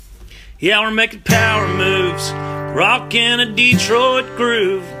Yeah, we're making power moves, rocking a Detroit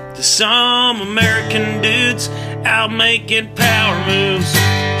groove to some American dudes out making power moves.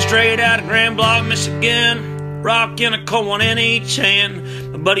 Straight out of Grand Block, Michigan, rocking a cold one in each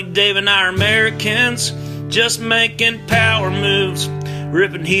hand. My buddy Dave and I are Americans, just making power moves,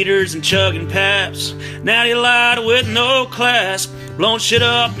 ripping heaters and chugging paps. Natty light with no class, blowing shit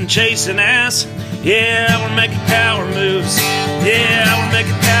up and chasing ass. Yeah, we're making power moves. Yeah, we're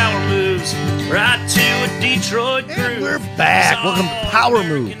making power moves. Right to a Detroit groove. And we're back. Welcome to Power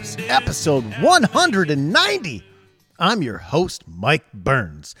Moves, episode 190. I'm your host, Mike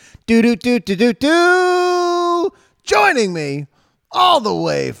Burns. Do. Joining me all the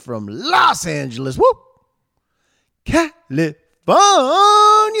way from Los Angeles, California.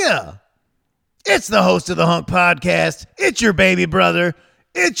 It's the host of the Hunk Podcast. It's your baby brother.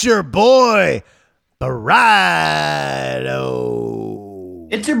 It's your boy, Brado.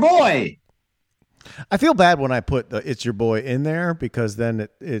 It's your boy. I feel bad when I put the "it's your boy" in there because then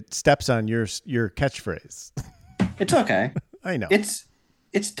it steps on your catchphrase. It's okay. I know. It's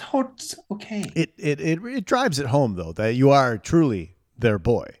okay. It drives it home though that you are truly their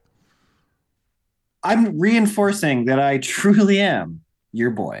boy. I'm reinforcing that I truly am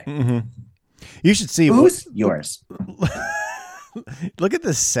your boy. Mm-hmm. You should see who's yours. Look at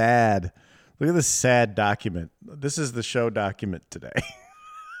this sad document. This is the show document today.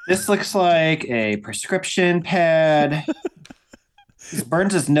 This looks like a prescription pad.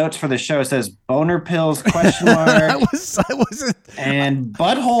 Burns' notes for the show says boner pills ? I wasn't. And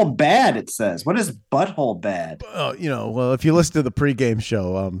butthole bad. It says. What is butthole bad? Well, if you listen to the pregame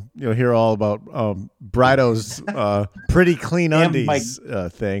show, you'll hear all about Brado's pretty clean undies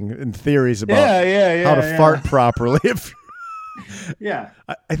thing and theories about how to fart properly. Yeah,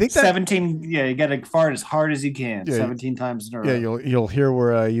 I think that 17. Yeah, you got to fart as hard as you can, 17 times in a row. Yeah, you'll hear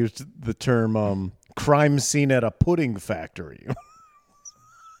where I used the term crime scene at a pudding factory.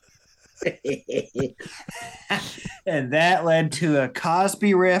 And that led to a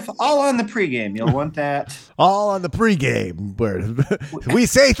Cosby riff, all on the pregame. You'll want that. All on the pregame, where we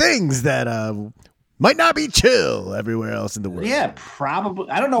say things that might not be chill everywhere else in the world. Yeah, probably.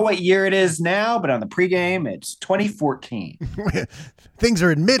 I don't know what year it is now, but on the pregame, it's 2014. Things are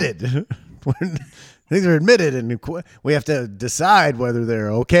admitted. Things are admitted, and we have to decide whether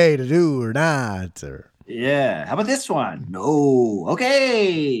they're okay to do or not. Yeah. How about this one? No.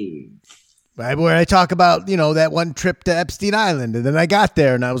 Okay. Where I talk about, that one trip to Epstein Island, and then I got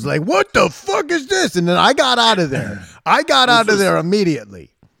there, and I was like, what the fuck is this? And then I got out of there. There immediately.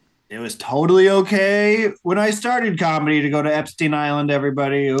 It was totally okay when I started comedy to go to Epstein Island,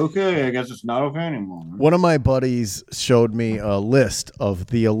 everybody. Okay, I guess it's not okay anymore. One of my buddies showed me a list of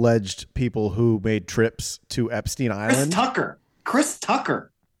the alleged people who made trips to Epstein Island. Chris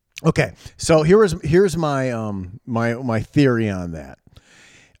Tucker. Okay, so here's my my theory on that.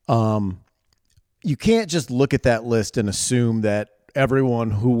 You can't just look at that list and assume that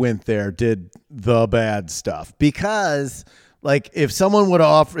everyone who went there did the bad stuff, because like if someone would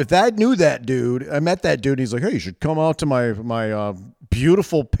offer, if I knew that dude, I met that dude, and he's like, hey, you should come out to my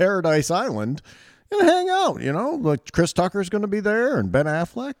beautiful Paradise Island and hang out, like Chris Tucker's going to be there and Ben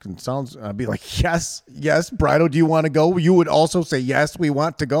Affleck, and I'd be like, yes, Brado, do you want to go? You would also say, yes, we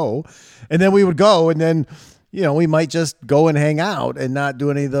want to go. And then we would go, and then, we might just go and hang out and not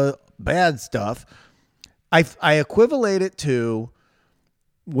do any of the bad stuff. I equivalent it to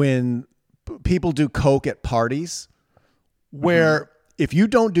when people do coke at parties, where if you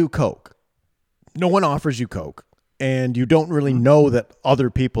don't do coke, no one offers you coke, and you don't really know that other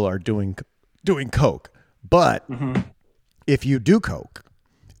people are doing coke. But if you do coke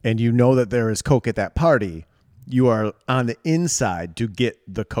and you know that there is coke at that party, you are on the inside to get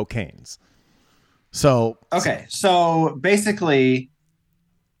the cocaines. So basically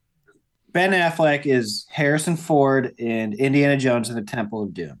Ben Affleck is Harrison Ford in Indiana Jones and the Temple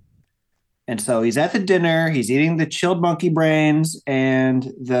of Doom. And so he's at the dinner, he's eating the chilled monkey brains and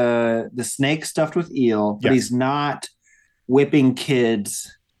the snake stuffed with eel, but he's not whipping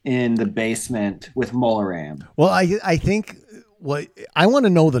kids in the basement with Molaram. Well, I think I want to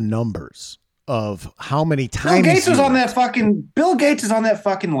know the numbers of how many times Bill Gates is on that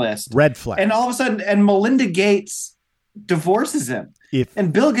fucking list. Red flag. And all of a sudden, and Melinda Gates divorces him.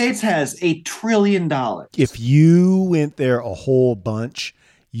 And Bill Gates has $1 trillion. If you went there a whole bunch,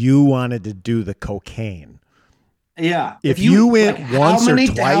 you wanted to do the cocaine. Yeah. If you went once or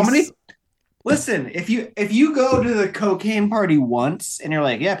twice. Listen, if you go to the cocaine party once and you're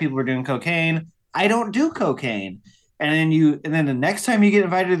like, yeah, people are doing cocaine. I don't do cocaine. And then the next time you get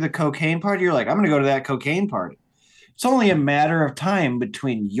invited to the cocaine party, you're like, I'm going to go to that cocaine party. It's only a matter of time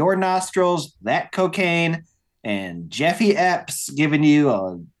between your nostrils, that cocaine, and Jeffy Epps giving you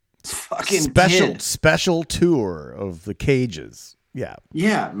a fucking special tour of the cages. Yeah.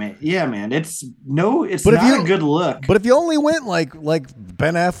 Yeah, man. Yeah, man. It's not a good look. But if you only went like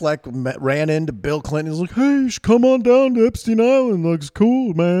Ben Affleck ran into Bill Clinton, he's like, "Hey, you should come on down to Epstein Island. Looks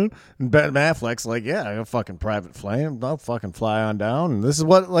cool, man." And Ben Affleck's like, "Yeah, I got a fucking private plane. I'll fucking fly on down." And this is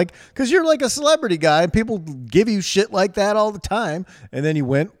what, like, because you're like a celebrity guy and people give you shit like that all the time. And then you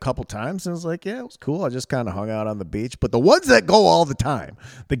went a couple times and it's like, "Yeah, it was cool. I just kind of hung out on the beach." But the ones that go all the time,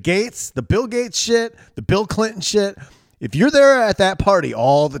 the Bill Gates shit, the Bill Clinton shit. If you're there at that party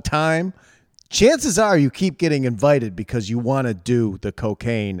all the time, chances are you keep getting invited because you want to do the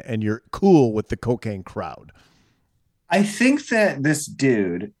cocaine and you're cool with the cocaine crowd. I think that this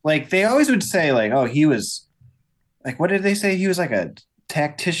dude, like, they always would say, like, oh, he was, like, what did they say? He was like a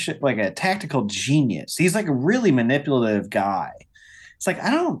tactician, like a tactical genius. He's like a really manipulative guy. It's like,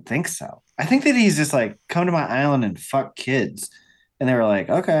 I don't think so. I think that he's just like, come to my island and fuck kids. And they were like,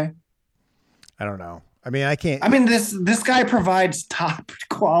 okay. I don't know. I mean, I can't. I mean, this guy provides top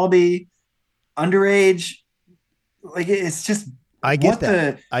quality underage. Like, it's just. I get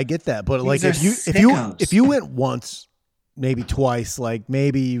that, but like if you went once, maybe twice, like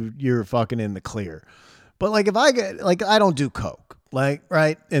maybe you're fucking in the clear. But like if I get like I don't do coke, like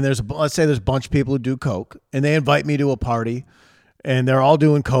right, and let's say there's a bunch of people who do coke, and they invite me to a party, and they're all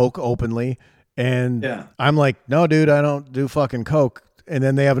doing coke openly, and I'm like, no, dude, I don't do fucking coke. And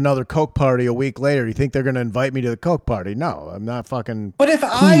then they have another coke party a week later. You think they're going to invite me to the coke party? No, I'm not fucking. But if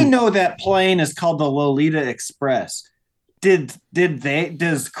I know that plane is called the Lolita Express,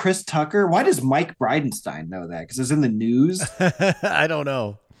 does Chris Tucker? Why does Mike Bridenstine know that? Because it's in the news. I don't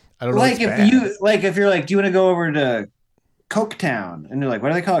know. Like if you're like, do you want to go over to Coketown? And you're like, what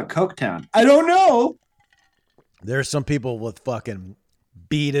do they call it? Coketown? I don't know. There's some people with fucking.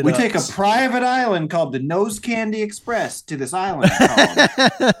 We take a private island called the Nose Candy Express to this island.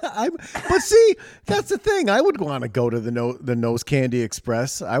 But see, that's the thing. I would want to go to the Nose Candy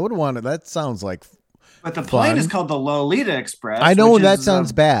Express. I would want to. That sounds like. But the plane is called the Lolita Express. I know that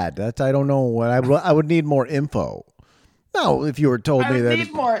sounds bad. I don't know what I would need more info. No, if you were told me that. I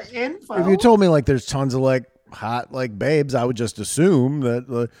need more info. If you told me like there's tons of like hot like babes, I would just assume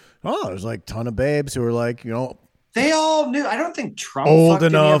that there's like ton of babes who are like They all knew. I don't think Trump old fucked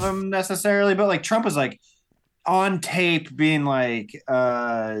enough any of them necessarily, but like Trump was like on tape being like,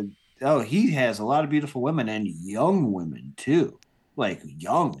 he has a lot of beautiful women and young women too, like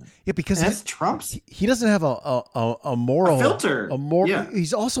young. Yeah, because that's Trump's. He doesn't have a moral filter.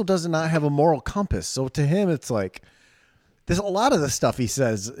 He also does not have a moral compass. So to him, it's like there's a lot of the stuff he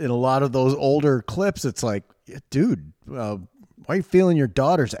says in a lot of those older clips. It's like, dude. Why are you feeling your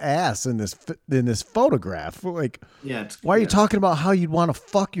daughter's ass in this photograph? Like, why are you talking about how you'd want to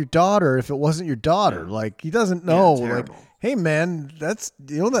fuck your daughter if it wasn't your daughter? Yeah. Like, he doesn't know. Like, hey man, that's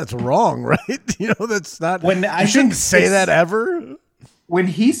wrong, right? That's not. When I shouldn't say that ever. When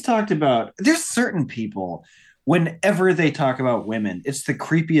he's talked about, there's certain people. Whenever they talk about women, it's the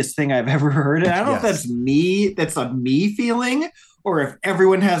creepiest thing I've ever heard. And I don't know if that's me. That's a me feeling. Or if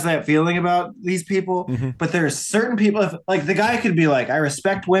everyone has that feeling about these people, but there's certain people, like the guy could be like, I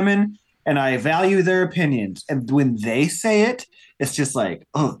respect women and I value their opinions. And when they say it, it's just like,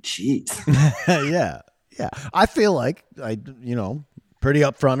 oh, geez. Yeah. I feel like pretty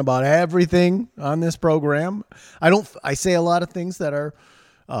upfront about everything on this program. I say a lot of things that are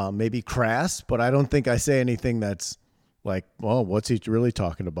maybe crass, but I don't think I say anything that's like, well, what's he really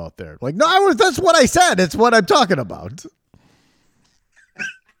talking about there? Like, no, that's what I said. It's what I'm talking about.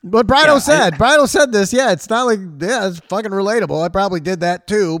 But Brido said this. Yeah, it's not like, it's fucking relatable. I probably did that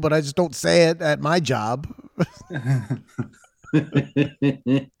too, but I just don't say it at my job. I'm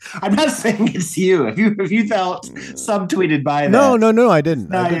not saying it's you. If you felt subtweeted by that. No, I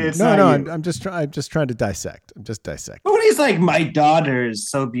didn't. I'm just trying to dissect. I'm just dissecting. But when he's like, my daughter is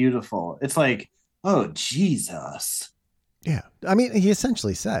so beautiful, it's like, oh, Jesus. Yeah. I mean, he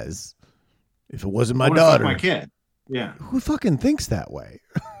essentially says, if it wasn't my daughter. My kid. Yeah. Who fucking thinks that way?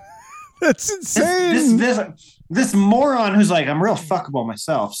 That's insane. This moron who's like, I'm real fuckable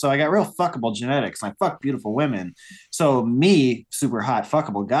myself. So I got real fuckable genetics. And I fuck beautiful women. So me, super hot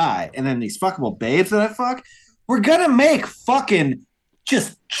fuckable guy. And then these fuckable babes that I fuck, we're going to make fucking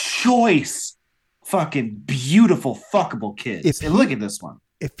just choice fucking beautiful fuckable kids. And look at this one.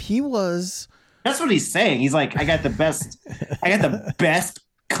 If he was. That's what he's saying. He's like, I got the best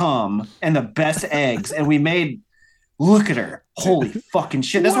cum and the best eggs. And we made. Look at her. Holy fucking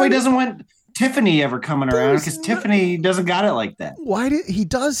shit. That's why he doesn't want Tiffany ever coming around, because Tiffany doesn't got it like that. He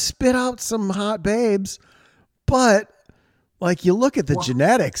does spit out some hot babes, But like you look at the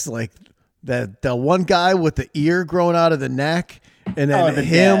genetics, like the one guy with the ear growing out of the neck, and then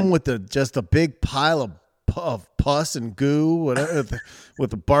him with just a big pile of pus and goo, whatever,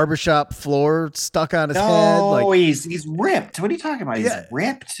 with the barbershop floor stuck on his head. Like he's ripped. What are you talking about? He's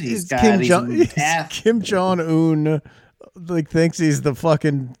ripped. He's got Kim Jong-un like thinks he's the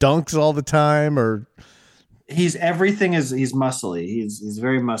fucking dunks all the time, or he's muscly. He's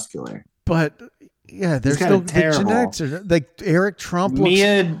very muscular. But yeah, there's still the genetics. Like Eric Trump.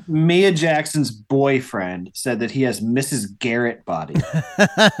 Mia Jackson's boyfriend said that he has Mrs. Garrett body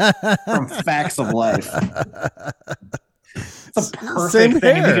from Facts of Life. It's a perfect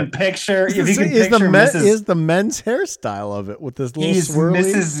thing. Hair. If you can picture, is the men's hairstyle of it with this little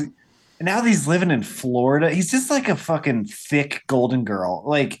swirly. Now that he's living in Florida, he's just like a fucking thick golden girl.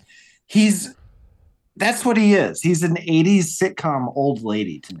 Like that's what he is. He's an 80s sitcom old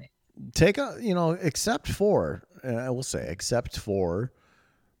lady to me. Except for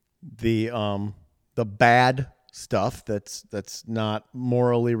the bad stuff that's not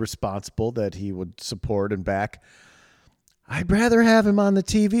morally responsible that he would support and back. I'd rather have him on the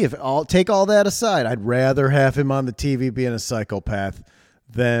TV. Take all that aside, I'd rather have him on the TV being a psychopath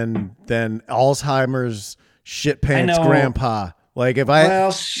than Alzheimer's shit pants grandpa. Like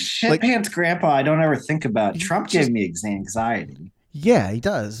pants grandpa, I don't ever think about. Trump gave me anxiety. Yeah, he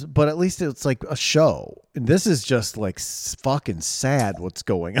does, but at least it's like a show. And this is just like fucking sad what's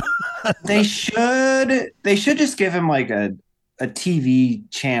going on. They should just give him like a TV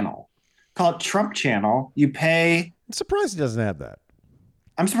channel. Call it Trump Channel. You pay. I'm surprised he doesn't have that.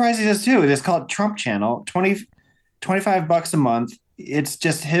 I'm surprised he does too. It is called Trump Channel. $25 a month. It's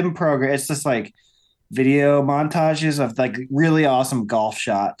just him program. It's just like video montages of like really awesome golf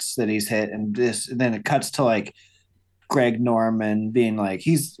shots that he's hit, and then it cuts to like Greg Norman being like,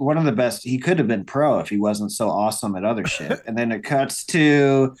 he's one of the best. He could have been pro if he wasn't so awesome at other shit. And then it cuts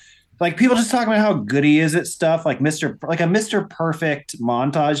to like people just talking about how good he is at stuff, like a Mr. Perfect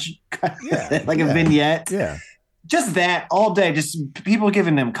montage, a vignette. Yeah. Just that all day, just people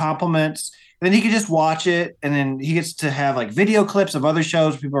giving him compliments. And then he could just watch it, and then he gets to have like video clips of other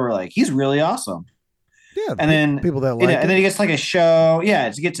shows. People are like, he's really awesome. Yeah, and then people that like it. And then he gets like a show.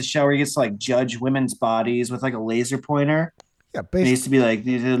 Yeah, he gets a show where he gets to like judge women's bodies with like a laser pointer. Yeah, basically. It needs to be like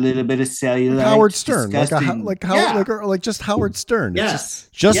there's a little bit of cellulite. Howard Stern, like just Howard Stern. Yes,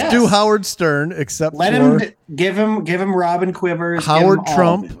 do Howard Stern, except let him give him Robin Quivers, Howard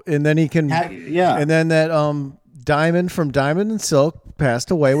Trump, and then he can. And then that Diamond from Diamond and Silk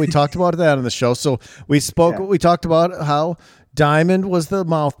passed away. We talked about that on the show. So we spoke. We talked about how Diamond was the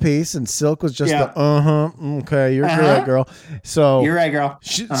mouthpiece and Silk was just okay, you're right, girl. So you're right, girl.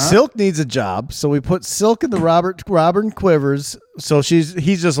 Silk needs a job, so we put Silk in the Robin Quivers. So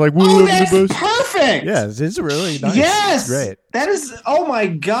he's just like, that's perfect. Yeah, it's really nice. Yes, it's great. That is. Oh my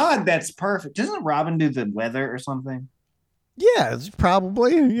god, that's perfect. Doesn't Robin do the weather or something? Yeah, it's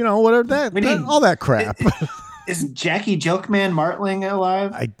probably whatever all that crap. Is Jackie Jokeman Martling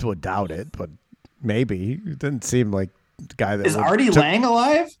alive? I would doubt it, but maybe. It didn't seem like the guy that is Artie Lang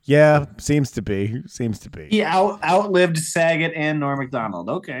alive? Yeah, seems to be. He outlived Saget and Norm Macdonald.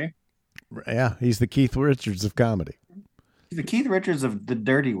 Okay. Yeah, he's the Keith Richards of comedy. He's the Keith Richards of the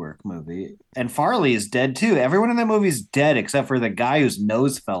Dirty Work movie. And Farley is dead too. Everyone in that movie is dead except for the guy whose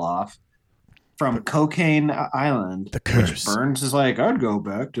nose fell off from Cocaine Island. The curse. Which Burns is like, I'd go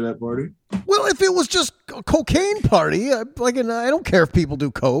back to that party. Well, if it was just a cocaine party, I don't care if people do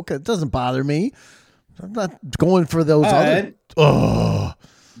coke. It doesn't bother me. I'm not going for those other.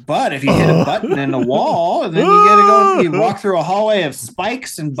 But if you hit a button in the wall, and then you walk through a hallway of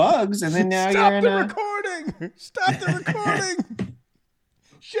spikes and bugs, and then now you're in recording. Stop the recording.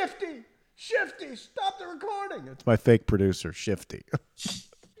 Shifty, stop the recording. It's my fake producer, Shifty.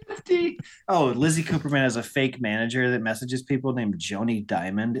 Oh, Lizzie Cooperman has a fake manager that messages people named Joni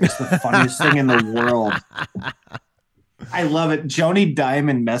Diamond. It's the funniest thing in the world. I love it. Joni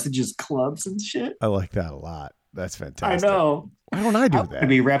Diamond messages clubs and shit. I like that a lot. That's fantastic. I know. Why don't I do that? To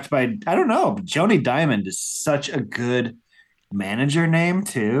be repped by, I don't know. But Joni Diamond is such a good manager name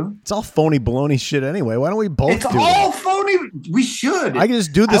too. It's all phony baloney shit anyway. Why don't we both do it? It's all phony. We should. I can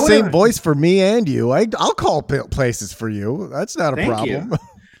just do the same voice for me and you. I'll call places for you. That's not a problem.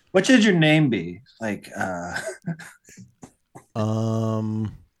 What should your name be? Like, tell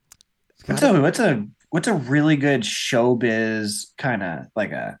me, what's a really good showbiz kind of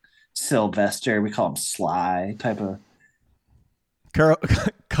like a Sylvester? We call him Sly type of.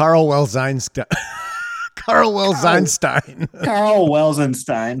 Carl Wells-Einstein. Carl Wells-Einstein. Carl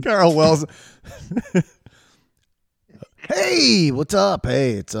Wells-Einstein. Carl Wells. Hey, what's up?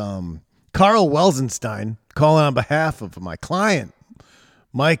 Hey, it's Carl Wells-Einstein. calling on behalf of my client,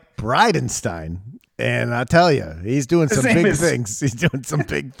 Mike Bridenstine. And I tell you, he's doing some big things. He's doing some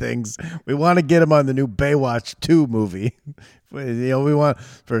big things. We want to get him on the new Baywatch 2 movie. We want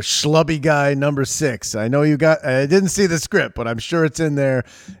for Schlubby Guy number 6. I know I didn't see the script, but I'm sure it's in there.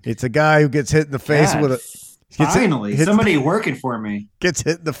 It's a guy who gets hit in the face with a. Finally, somebody working for me. Gets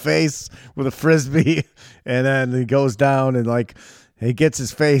hit in the face with a Frisbee, and then he goes down and he gets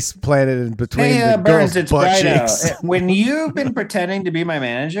his face planted in between the Burns, girl's butt cheeks. When you've been pretending to be my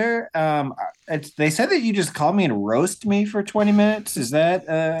manager, they said that you just called me and roast me for 20 minutes. Is that?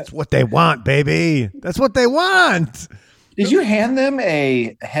 That's what they want, baby. That's what they want. Did you hand them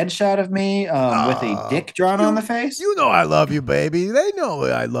a headshot of me with a dick drawn on the face? You know I love you, baby. They know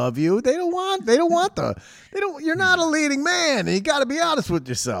I love you. You're not a leading man. And you got to be honest with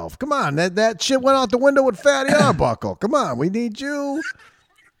yourself. Come on. That shit went out the window with Fatty Arbuckle. Come on. We need you.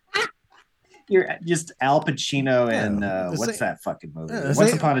 You're just Al Pacino and what's that fucking movie?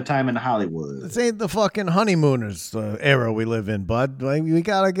 Once Upon a Time in Hollywood. This ain't the fucking honeymooners era we live in, bud. We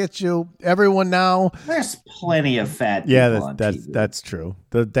gotta get you. Everyone now. There's plenty of fat people on TV. That's true.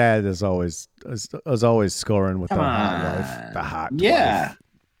 The dad is always scoring with the hot wife. The hot wife.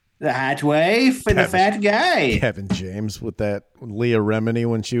 The hot wife and the fat guy. Kevin James with that Leah Remini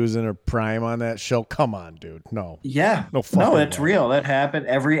when she was in her prime on that show. Come on, dude. No. Yeah. No, it's real. That happened.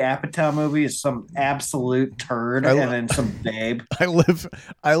 Every Apatow movie is some absolute turd and then some babe.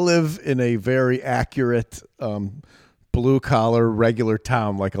 I live in a very accurate blue collar regular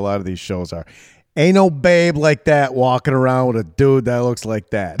town like a lot of these shows are. Ain't no babe like that walking around with a dude that looks like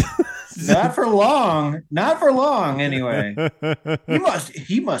that. Not for long. Not for long, anyway.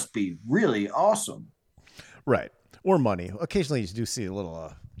 He must be really awesome. Right. Or money. Occasionally you do see a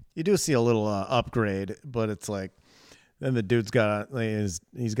little upgrade, but it's like then the dude's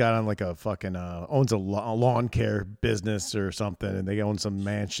he's got on like a fucking owns a lawn care business or something, and they own some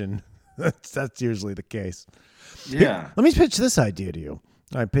mansion. That's usually the case. Yeah. Here, let me pitch this idea to you.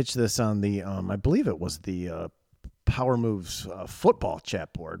 I pitched this on the I believe it was the Power Moves football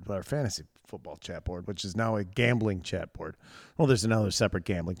chat board, our fantasy football chat board, which is now a gambling chat board. Well, there's another separate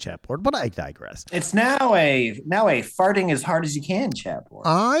gambling chat board, but I digress. It's now a farting as hard as you can chat board.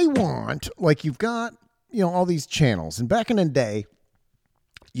 I want, like, you've got, all these channels, and back in the day,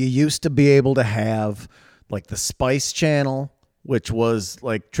 you used to be able to have like the Spice channel, which was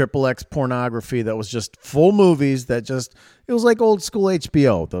like XXX pornography that was just full movies it was like old school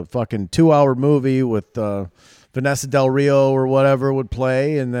HBO, the fucking 2-hour movie with Vanessa Del Rio or whatever would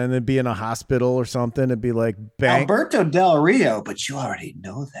play, and then it'd be in a hospital or something. It'd be like Alberto Del Rio, but you already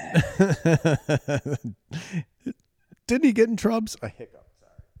know that. Didn't he get in trubs? I hiccup.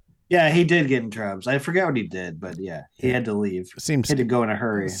 Yeah, he did get in trubs. I forget what he did, but yeah, he had to leave. He had to go in a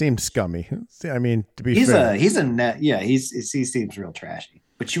hurry. Seems scummy. I mean, to be fair, he seems real trashy.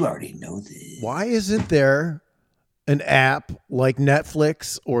 But you already know this. Why isn't there an app like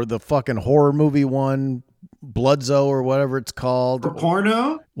Netflix or the fucking horror movie one, Bloodzo or whatever it's called? For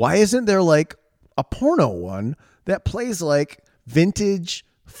porno? Why isn't there like a porno one that plays like vintage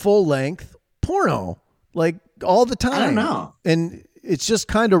full length porno like all the time? I don't know. And it's just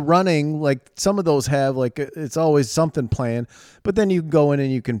kind of running, like some of those have like it's always something playing, but then you can go in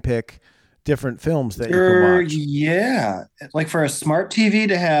and you can pick different films that you can watch. Yeah, like for a smart TV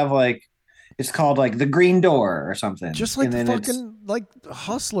to have like it's called like The Green Door or something. Just like fucking like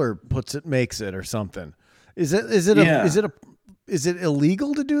Hustler makes it or something. Is it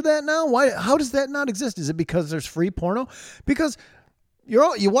illegal to do that now? Why? How does that not exist? Is it because there's free porno? Because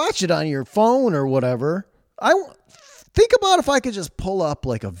you watch it on your phone or whatever. Think about if I could just pull up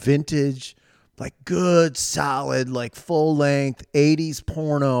like a vintage, like good, solid, like full length 80s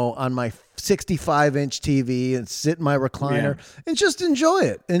porno on my 65-inch TV and sit in my recliner and just enjoy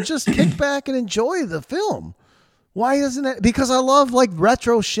it and just kick back and enjoy the film. Why isn't it? Because I love like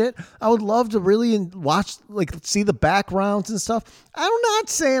retro shit. I would love to really watch, like see the backgrounds and stuff. I'm not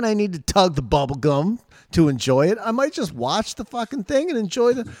saying I need to tug the bubble gum to enjoy it. I might just watch the fucking thing and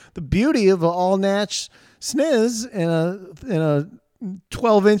enjoy the beauty of an all-natch sniz in a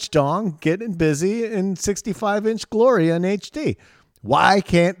 12-inch dong, getting busy in 65-inch glory on HD. Why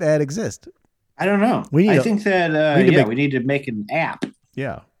can't that exist? I don't know. I think that we need to make an app.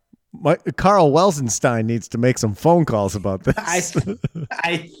 Yeah. Carl Welsenstein needs to make some phone calls about this.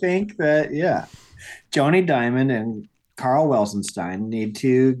 I think that Joni Diamond and Carl Welsenstein need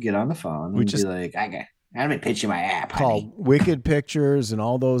to get on the phone and be like, let me pitch you my app. Call honey. Wicked Pictures and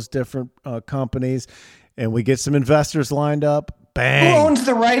all those different companies, and we get some investors lined up. Bang. Who owns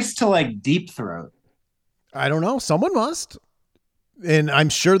the rights to like Deep Throat? I don't know. Someone must. And I'm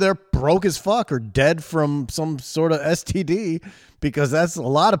sure they're broke as fuck or dead from some sort of STD, because that's a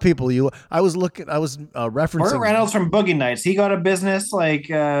lot of people. I was referencing Burt Reynolds from Boogie Nights. He got a business like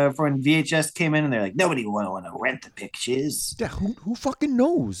for when VHS came in, and they're like, nobody want to rent the pictures. Yeah, who fucking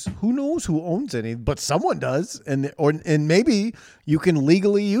knows? Who knows who owns any? But someone does, and maybe you can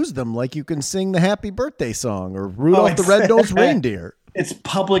legally use them, like you can sing the Happy Birthday song or Rudolph the Red-Nosed Reindeer. It's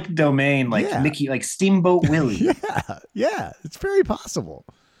public domain, like Mickey, like Steamboat Willie. Yeah, it's very possible.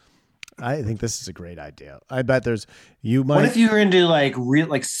 I think this is a great idea. I bet What if you were into like real,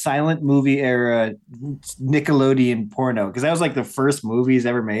 like silent movie era Nickelodeon porno? Because that was like the first movies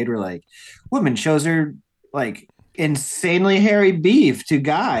ever made where like woman shows her like insanely hairy beef to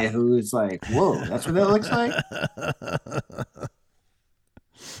guy who is like, whoa, that's what that looks like.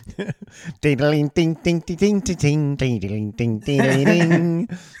 They just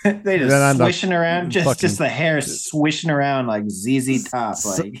swishing around, just the hair swishing around like ZZ Top,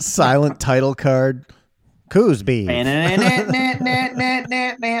 like silent title card. Coos beef.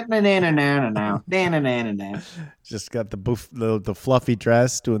 Just got the fluffy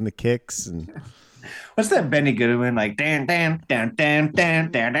dress doing the kicks and. What's that Benny Goodman like? Dan.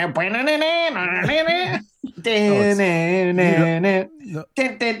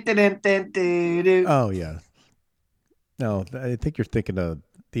 Oh yeah. No, I think you're thinking of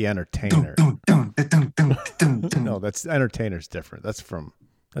The Entertainer. No, that's Entertainer's different. That's from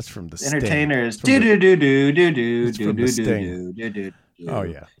the Sting. Entertainers. From the Sting. Oh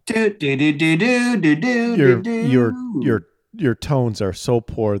yeah. Your tones are so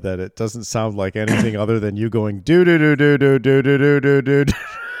poor that it doesn't sound like anything other than you going do do do do do do do do do do.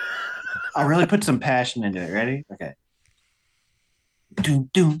 I'll really put some passion into it. Ready? Okay.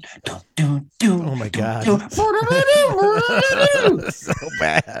 Oh my god. So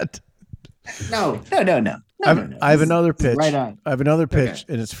bad. No. I have another pitch. Right on. I have another pitch,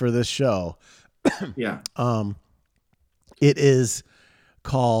 and it's for this show. Yeah. It's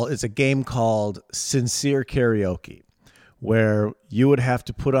a game called Sincere Karaoke, where you would have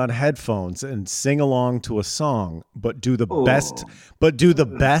to put on headphones and sing along to a song, but do the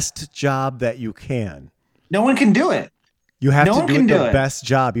best job that you can. No one can do it. You have to do the best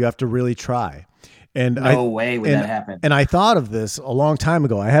job. You have to really try. And no way would that happen. And I thought of this a long time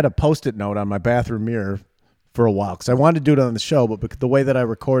ago. I had a Post-it note on my bathroom mirror for a while because I wanted to do it on the show, but the way that I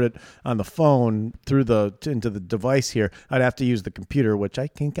record it on the phone into the device here, I'd have to use the computer, which I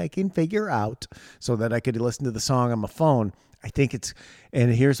think I can figure out so that I could listen to the song on my phone.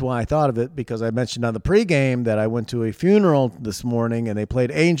 And here's why I thought of it, because I mentioned on the pregame that I went to a funeral this morning and they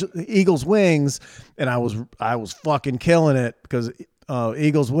played Eagles Wings, and I was fucking killing it because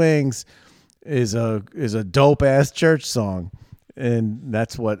Eagles Wings is a dope ass church song. And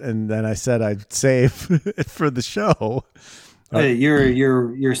and then I said I'd save it for the show.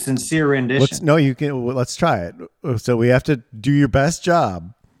 Your sincere rendition. Let's try it. So we have to do your best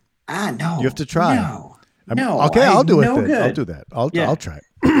job. No. You have to try. No. Okay, I'll do it then. Good. I'll do that. I'll try it.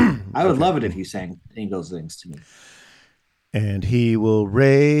 I would love it if you sang Eagles Wings to me. And he will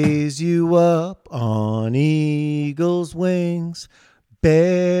raise you up on eagle's wings,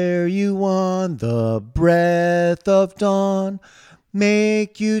 bear you on the breath of dawn,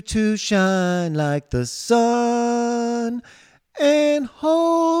 make you to shine like the sun, and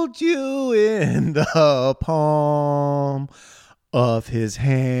hold you in the palm of his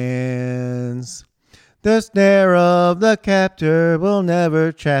hands. The snare of the captor will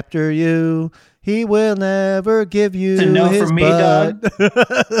never chapter you. He will never give you it's a no his for me, bud. dog.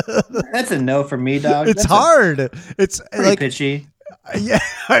 That's a no for me, dog. It's hard. It's pretty like pitchy. Yeah,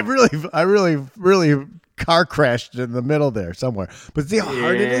 I really car crashed in the middle there somewhere. But see how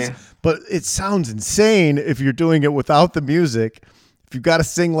hard it is? But it sounds insane if you're doing it without the music. If you've got to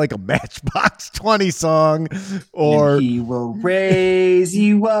sing like a Matchbox 20 song, or he will raise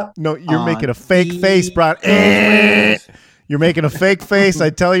you up. No, you're making a fake face, bro. You're making a fake face. I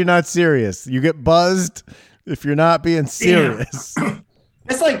tell you, not serious. You get buzzed if you're not being serious.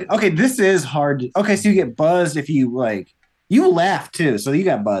 It's like, okay, this is hard. Okay, so you get buzzed if you like. You laugh too, so you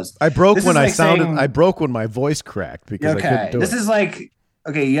got buzzed. I broke when I broke when my voice cracked because I couldn't do it. This is like,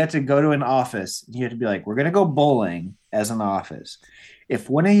 okay, you have to go to an office. You have to be like, we're gonna go bowling as an office. If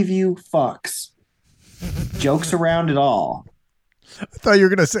one of you fucks jokes around at all. I thought you were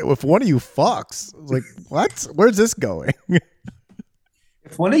gonna say if one of you fucks. I was like, what? Where's this going?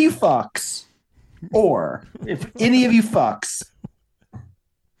 If one of you fucks, or if any of you fucks,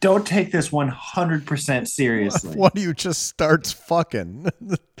 don't take this 100% seriously. One of you just starts fucking.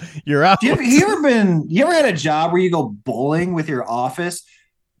 You're out. You ever had a job where you go bowling with your office?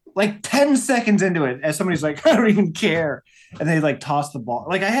 like 10 seconds into it, as somebody's like, I don't even care. And they like toss the ball.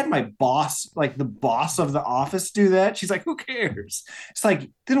 Like I had my boss, like the boss of the office do that. She's like, who cares? It's like,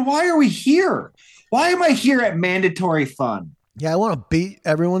 then why are we here? Why am I here at mandatory fun? Yeah, I want to beat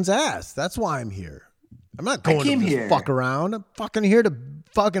everyone's ass. That's why I'm here. I'm not going to just fuck around. I'm fucking here to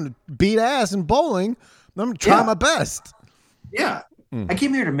fucking beat ass in bowling. I'm going to try my best. Yeah. I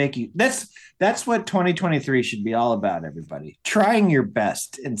came here to make you. That's what 2023 should be all about, everybody. Trying your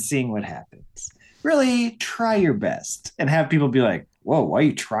best and seeing what happens. Really try your best and have people be like, whoa, why are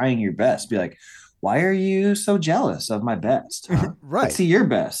you trying your best? Be like, why are you so jealous of my best? Huh? Right. Let's see your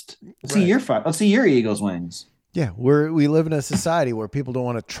best. Let's see your fun. Let's see your eagle's wings. Yeah, we live in a society where people don't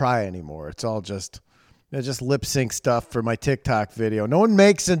want to try anymore. It's all just lip sync stuff for my TikTok video. No one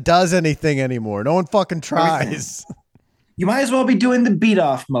makes and does anything anymore. No one fucking tries. You might as well be doing the beat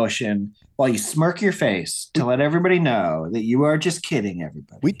off motion while you smirk your face to let everybody know that you are just kidding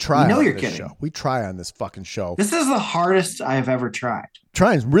everybody. We try. You're kidding. Show. We try on this fucking show. This is the hardest I've ever tried.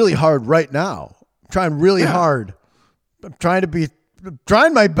 Trying really hard right now. I'm trying really hard. I'm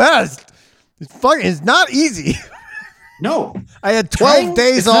trying my best. It's not easy. No. I had 12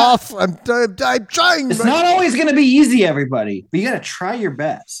 days off. I'm trying. It's not always going to be easy, everybody, but you got to try your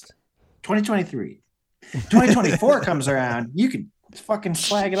best. 2023. 2024 comes around, you can fucking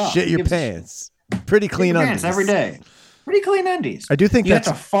slag it off. Shit your pants. Pretty clean undies. Every day. Pretty clean undies. I do think you have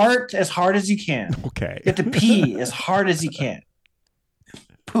to fart as hard as you can. Okay. You have to pee as hard as you can.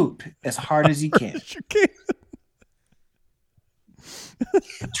 Poop as hard as you can.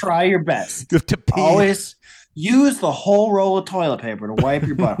 Try your best. You have to pee. Always use the whole roll of toilet paper to wipe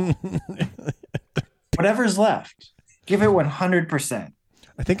your butt. Whatever's left, give it 100%.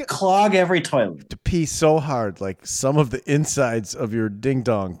 I think clog every toilet. To pee so hard, like some of the insides of your ding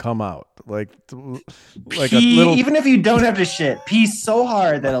dong come out, like pee, a little. Even if you don't have to shit, pee so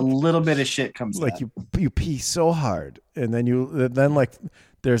hard that a little bit of shit comes out. Like you pee so hard, and then like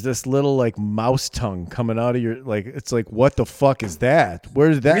there's this little like mouse tongue coming out of your like. It's like, what the fuck is that? Where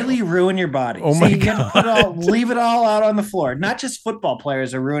did that really ruin your body? Oh my god! Leave it all out on the floor. Not just football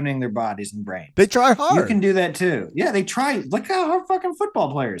players are ruining their bodies and brains. They try hard. You can do that too. Yeah, they try. Look how hard fucking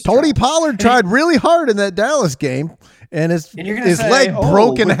football players. Tony Pollard tried really hard in that Dallas game, and his leg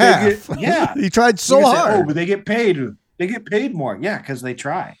broke in half. He tried so hard. But they get paid. They get paid more. Yeah, because they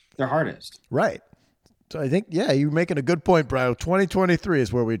try their hardest. Right. So I think, you're making a good point, Brian. 2023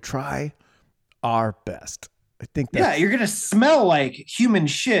 is where we try our best. I think that's... Yeah, you're going to smell like human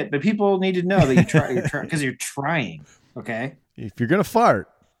shit, but people need to know that you try because you're trying, okay? If you're going to fart,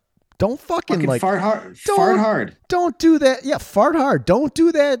 don't fucking like... Fart hard. Fart hard. Don't do that. Yeah, fart hard. Don't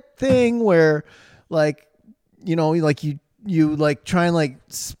do that thing where, like, like you like try and like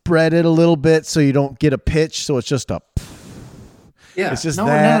spread it a little bit so you don't get a pitch, so it's just a... Yeah, it's just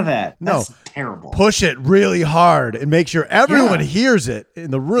none of that. That's terrible. Push it really hard and make sure everyone hears it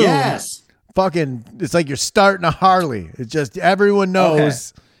in the room. Yes. Fucking, it's like you're starting a Harley. It's just everyone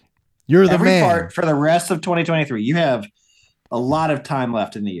knows you're the man. Every part for the rest of 2023. You have a lot of time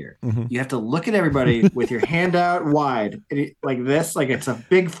left in the year. Mm-hmm. You have to look at everybody with your hand out wide, like this, like it's a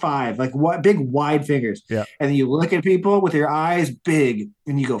big five, like what big wide fingers. Yeah. And then you look at people with your eyes big,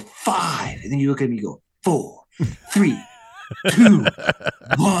 and you go 5, and then you look at them, you go 4, 3. 2,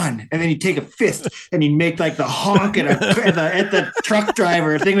 1, and then you take a fist and you make like the honk at the truck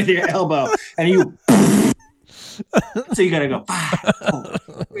driver thing with your elbow, and you. So you gotta go 5,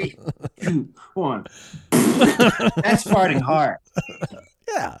 4, 3, 2, 1. That's farting hard.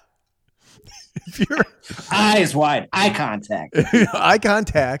 Yeah. If you're eyes wide, eye contact. Eye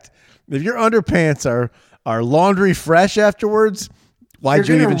contact. If your underpants are laundry fresh afterwards. Why'd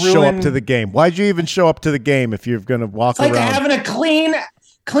you even show up to the game? Why'd you even show up to the game if you're going to walk around? It's like having a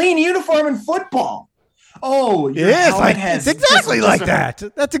clean uniform in football. Oh, it is. It's exactly like that.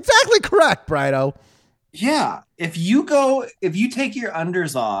 That's exactly correct, Brido. Yeah. If you take your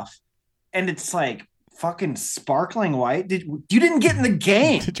unders off and it's like fucking sparkling white, you didn't get in the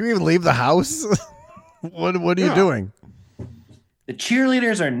game. Did you even leave the house? What are you doing? The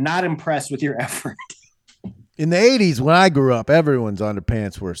cheerleaders are not impressed with your effort. In the 80s, when I grew up, everyone's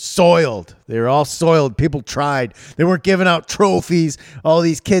underpants were soiled. They were all soiled. People tried. They weren't giving out trophies. All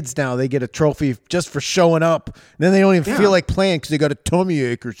these kids now, they get a trophy just for showing up. And then they don't even feel like playing because they got a tummy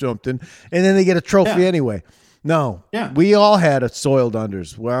ache or something. And then they get a trophy anyway. No. Yeah. We all had a soiled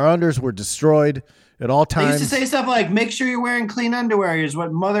unders, where our unders were destroyed at all times. They used to say stuff like, make sure you're wearing clean underwear is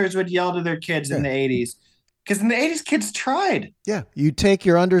what mothers would yell to their kids in the 80s. Because in the 80s, kids tried. Yeah. You take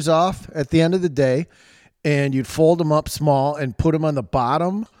your unders off at the end of the day, and you'd fold them up small and put them on the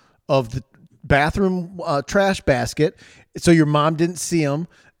bottom of the bathroom trash basket so your mom didn't see them.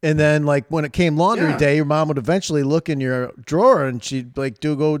 And then like when it came laundry day, your mom would eventually look in your drawer and she'd like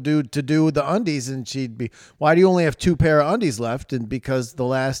do the undies, and she'd be, why do you only have 2 pair of undies left? And because the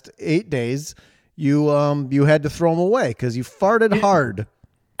last 8 days you had to throw them away because you farted hard.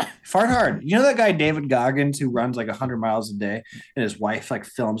 Fart hard. You know that guy David Goggins who runs like 100 miles a day, and his wife like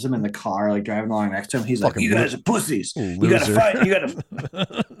films him in the car, like driving along next to him. He's fucking like, "You guys are pussies. You gotta fight. You gotta."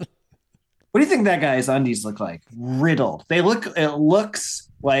 What do you think that guy's undies look like? Riddled. It looks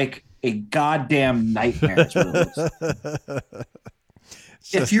like a goddamn nightmare.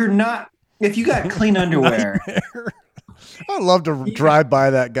 If you got clean underwear. I'd love to drive by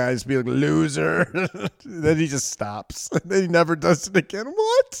that guy and be like, loser. Then he just stops. And then he never does it again.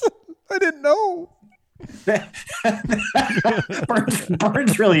 What? I didn't know.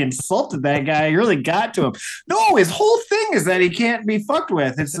 Burns really insulted that guy. He really got to him. No, his whole thing is that he can't be fucked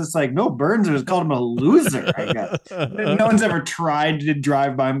with. It's just like, no, Burns has called him a loser. I guess. No one's ever tried to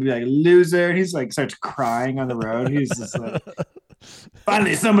drive by him and be like, loser. And he's like, starts crying on the road. He's just like,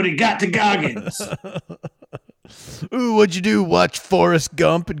 finally, somebody got to Goggins. Ooh, what'd you do? Watch Forrest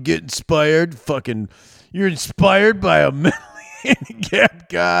Gump and get inspired? Fucking, you're inspired by a handicapped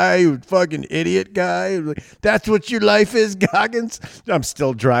guy, fucking idiot guy. That's what your life is, Goggins? I'm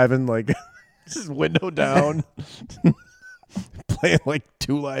still driving, like, just window down, playing like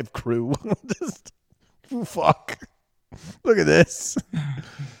 2 Live Crew. Just, fuck. Look at this.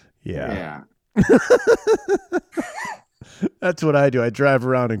 Yeah. That's what I do. I drive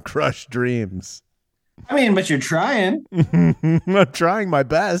around and crush dreams. I mean, but you're trying. I'm trying my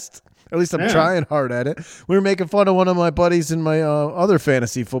best. At least I'm trying hard at it. We were making fun of one of my buddies in my other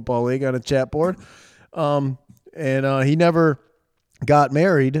fantasy football league on a chat board. And he never got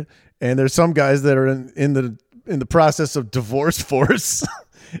married. And there's some guys that are in the process of divorce force.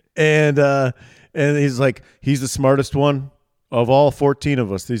 And he's like, he's the smartest one of all 14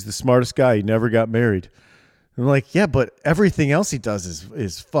 of us. He's the smartest guy. He never got married. I'm like, yeah, but everything else he does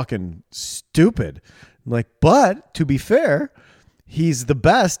is fucking stupid. I'm like, but to be fair, he's the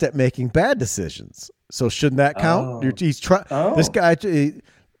best at making bad decisions. So shouldn't that count? This guy,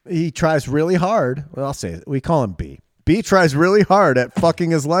 he tries really hard. Well, I'll say it. We call him B. B tries really hard at fucking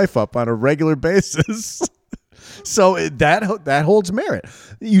his life up on a regular basis. So that holds merit.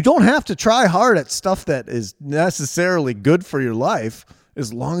 You don't have to try hard at stuff that is necessarily good for your life,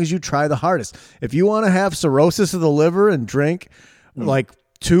 as long as you try the hardest. If you want to have cirrhosis of the liver and drink like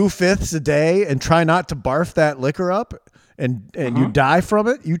 2/5 a day and try not to barf that liquor up and you die from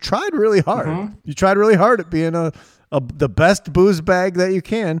it, you tried really hard. You tried really hard at being the best booze bag that you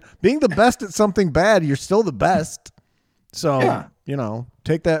can. Being the best at something bad, you're still the best. So,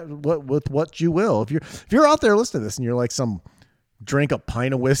 take that with what you will. If you're out there listening to this and you're like some drink a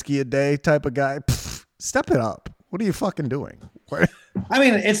pint of whiskey a day type of guy, step it up. What are you fucking doing? I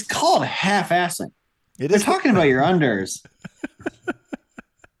mean, it's called half-assing. They're talking about your unders.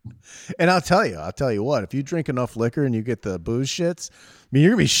 And I'll tell you what, if you drink enough liquor and you get the booze shits, I mean,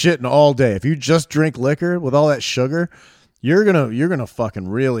 you're going to be shitting all day. If you just drink liquor with all that sugar, you're going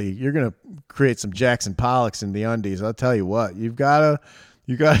to create some Jackson Pollocks in the undies. I'll tell you what, you got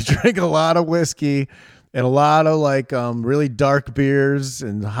to drink a lot of whiskey and a lot of like really dark beers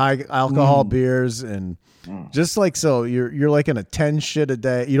and high alcohol beers and just like so, you're like in a 10 shit a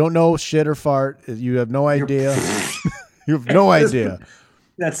day. You don't know shit or fart. You have no idea. You have no idea.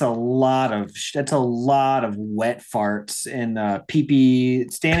 That's a lot of wet farts and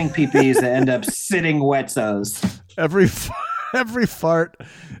standing peepees that end up sitting wetsos. Every fart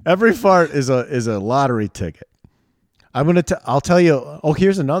is a lottery ticket. I'll tell you. Oh,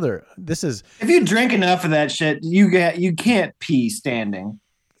 here's another. This is if you drink enough of that shit, you can't pee standing.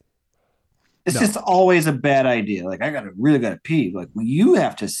 It's just always a bad idea. Like, I really gotta pee. Like, well, you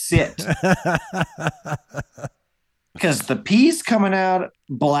have to sit. Because the pee's coming out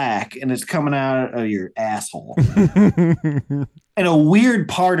black and it's coming out of your asshole. And a weird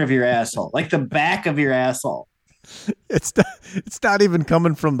part of your asshole. Like the back of your asshole. It's not even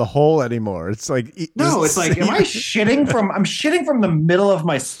coming from the hole anymore. It's like it's like, am I shitting from? I'm shitting from the middle of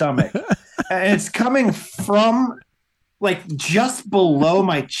my stomach, and it's coming from like just below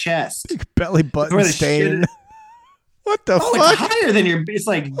my chest, belly button stain. What the fuck? It's higher than your. It's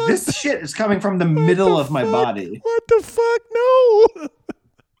like this shit is coming from the middle of my body. What the fuck? No.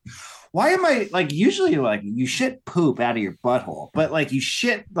 Why am I like usually like you shit poop out of your butthole, but like you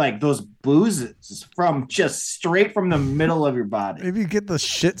shit like those boozes from just straight from the middle of your body. Maybe you get the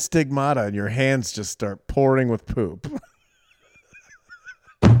shit stigmata and your hands just start pouring with poop.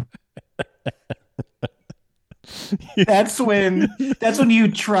 That's when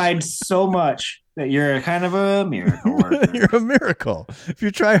you tried so much that you're kind of a miracle worker. You're a miracle. If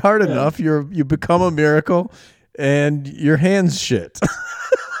you try hard enough, you become a miracle, and your hands shit.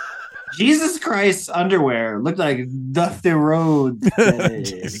 Jesus Christ's underwear looked like Dusty Rhodes.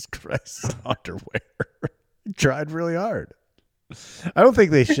 Jesus Christ's underwear. He tried really hard. I don't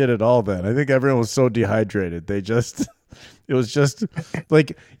think they shit at all then. I think everyone was so dehydrated. It was just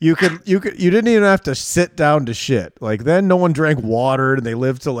like you didn't even have to sit down to shit. Like then no one drank water and they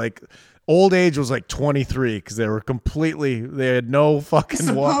lived to like old age was like 23 because they had no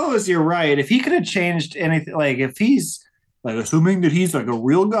fucking water. I suppose you're right. If he could have changed anything, like if he's like assuming that he's like a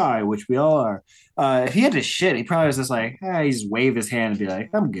real guy, which we all are, if he had to shit, he probably was just like, he just wave his hand and be like,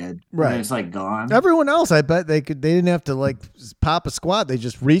 I'm good. Right. And it's like gone. Everyone else, I bet they didn't have to like pop a squat. They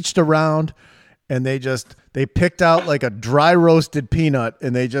just reached around and they picked out like a dry roasted peanut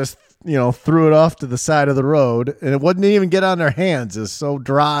and they just, threw it off to the side of the road and it wouldn't even get on their hands. It's so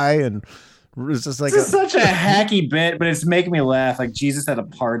dry and it's just like such a hacky bit, but it's making me laugh. Like Jesus at a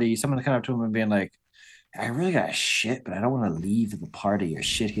party, someone come up to him and being like, I really got shit, but I don't want to leave the party or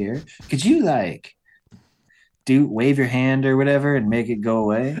shit here. Could you like wave your hand or whatever and make it go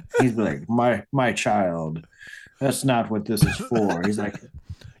away? He's like, my child, that's not what this is for. He's like,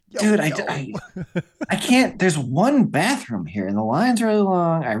 dude, I can't. There's one bathroom here and the line's really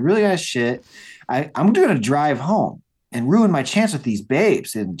long. I really got shit. I'm going to drive home and ruin my chance with these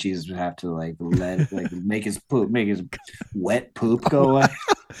babes. And Jesus would have to make his wet poop go away.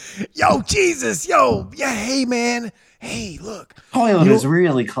 Yo, Jesus, yeah, hey man, hey, look, toilet is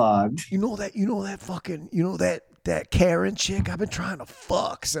really clogged. That Karen chick I've been trying to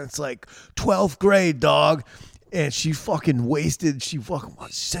fuck since like 12th grade, dog, and she fucking wasted. She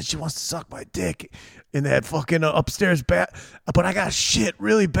said she wants to suck my dick in that fucking upstairs bath, but I got shit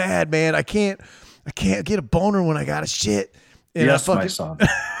really bad, man. I can't get a boner when I got a shit. And yes, my son.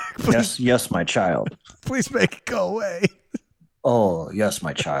 yes, my child. Please make it go away. Oh, yes,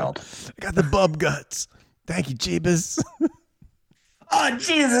 my child. I got the bub guts. Thank you, Jeebus. Oh,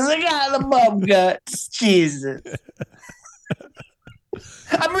 Jesus, I got the bub guts. Jesus.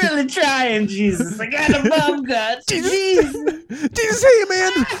 I'm really trying, Jesus. I got the bub guts. Jesus,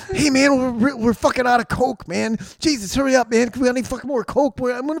 hey, man, we're fucking out of Coke, man. Jesus, hurry up, man. We need fucking more Coke.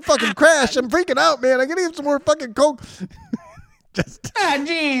 I'm going to fucking crash. I'm freaking out, man. I got to have some more fucking Coke. Jesus.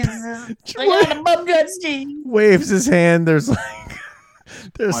 I got the bub guts, Jesus. Waves his hand. There's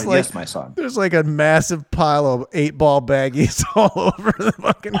yes, my son. There's like a massive pile of 8-ball baggies all over the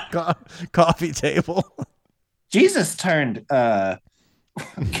fucking coffee table. Jesus turned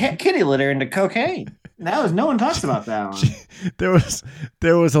kitty litter into cocaine. No one talks about that one. There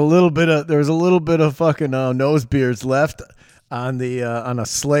was a little bit of fucking nose beards left on a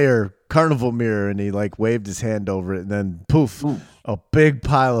Slayer carnival mirror, and he like waved his hand over it, and then poof, a big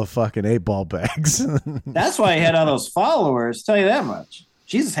pile of fucking 8-ball bags. That's why he had all those followers. Tell you that much.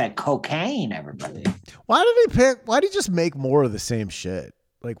 Jesus had cocaine, everybody. Why did he just make more of the same shit?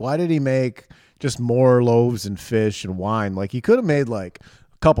 Like, why did he make just more loaves and fish and wine? Like, he could have made like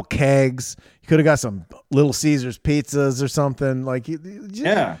a couple kegs. He could have got some Little Caesars pizzas or something. Like, he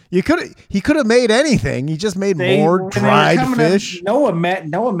could have made anything. He just made more dried fish. No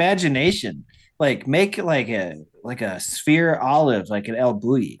imagination. Like, make like a sphere olive, like an El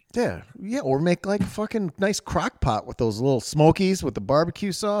Bulli. Yeah, or make like a fucking nice crock pot with those little smokies with the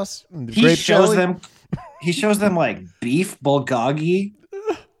barbecue sauce. And the grape jelly. He shows them like beef bulgogi.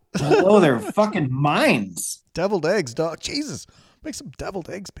 Blow their fucking minds. Deviled eggs, dog. Jesus, make some deviled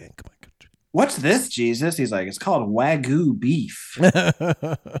eggs, man. Come on. What's this, Jesus? He's like, it's called Wagyu beef.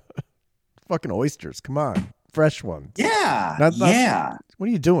 Fucking oysters. Come on, fresh ones. Yeah, What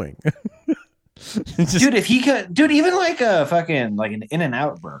are you doing? Dude, if he could, even like a fucking like an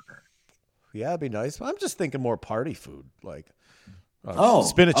In-N-Out burger. Yeah, it'd be nice. I'm just thinking more party food, like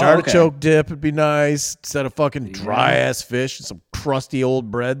spinach artichoke dip would be nice instead of fucking dry ass fish and some crusty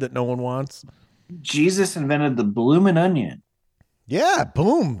old bread that no one wants. Jesus invented the bloomin' onion. Yeah,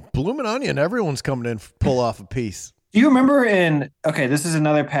 boom, bloomin' onion. Everyone's coming in to pull off a piece. Do you remember this is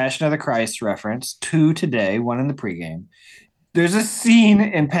another Passion of the Christ reference, 2 today, 1 in the pregame. There's a scene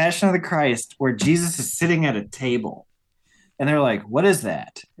in Passion of the Christ where Jesus is sitting at a table and they're like, what is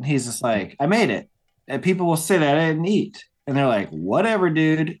that? And he's just like, I made it. And people will sit at it and eat. And they're like, whatever,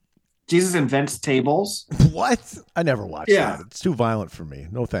 dude. Jesus invents tables. What? I never watched that. It's too violent for me.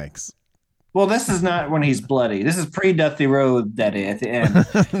 No thanks. Well, this is not when he's bloody. This is pre-Dusty Road that day at the end.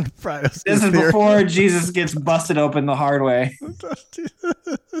 This is before Jesus gets busted open the hard way.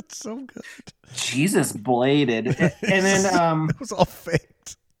 It's so good. Jesus bladed. And then it was all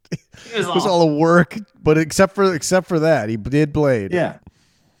faked. It was all a work, but except for that, he did Blade. Yeah.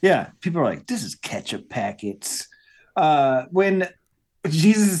 Yeah. People are like, this is ketchup packets. When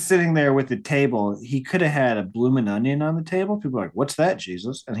Jesus is sitting there with the table, he could have had a bloomin' onion on the table. People are like, what's that,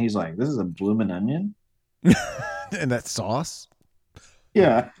 Jesus? And he's like, this is a bloomin' onion. And that sauce?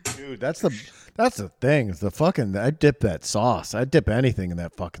 Yeah. Dude, that's the thing. It's the fucking, I dip that sauce. I dip anything in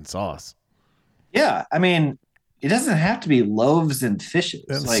that fucking sauce. Yeah. I mean, it doesn't have to be loaves and fishes.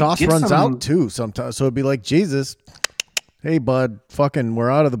 And like, sauce runs out too sometimes. So it'd be like, Jesus, hey, bud, fucking, we're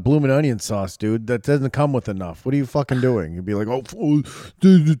out of the bloomin' onion sauce, dude. That doesn't come with enough. What are you fucking doing? You'd be like,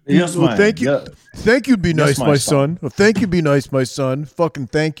 thank you. Yeah. Thank you, be nice, my son. Oh, thank you, be nice, my son. Fucking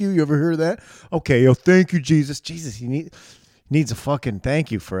thank you. You ever hear that? Okay, thank you, Jesus. Jesus, he needs a fucking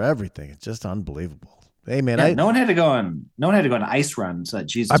thank you for everything. It's just unbelievable. Hey, man, no one had to go on ice runs at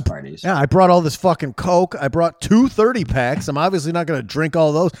Jesus parties. Yeah, I brought all this fucking Coke. I brought 2 30-packs. I'm obviously not going to drink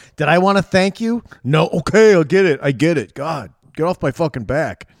all those. Did I want to thank you? No. Okay, I'll get it. I get it. God, get off my fucking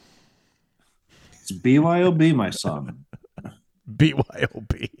back. It's BYOB, my son.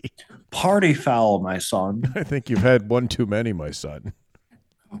 BYOB. Party foul, my son. I think you've had one too many, my son.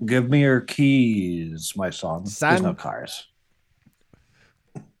 Give me your keys, my son. There's no cars.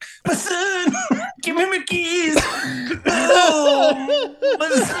 My son, give me my keys. Oh, my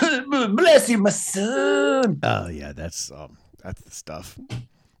son. Bless you, my son. Oh yeah, that's the stuff.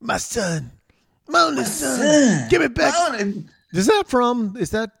 My son, my son, give it back. Does that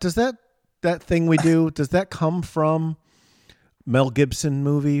thing we do? Does that come from Mel Gibson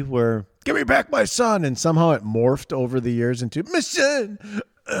movie where give me back my son, and somehow it morphed over the years into my son?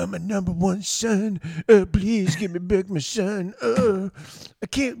 My number one son. Please give me back my son. I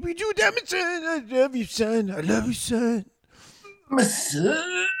can't redo that, my son. I love you, son. I love you, son. My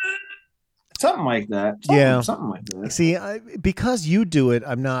son. Something like that. Something like that. See, because you do it,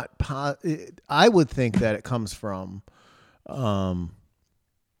 I'm not. I would think that it comes from one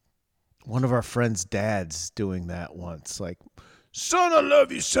of our friends' dads doing that once. Like, son, I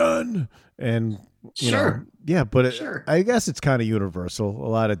love you, son. And you know, yeah, but I guess it's kind of universal. A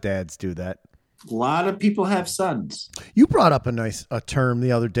lot of dads do that. A lot of people have sons. You brought up a term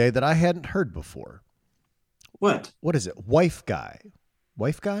the other day that I hadn't heard before. What? What is it? Wife guy.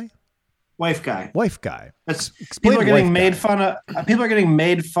 Wife guy? Wife guy. Wife guy. People are getting made fun of. People are getting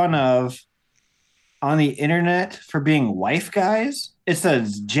made fun of on the internet for being wife guys. It's a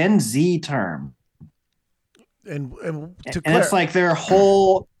Gen Z term. And it's like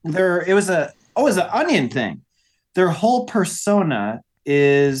it was an Onion thing. Their whole persona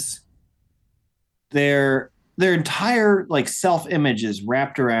is their entire like self-image is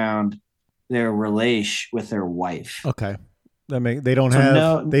wrapped around their relation with their wife. Okay. They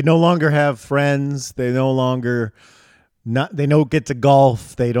no longer have friends. They no longer don't get to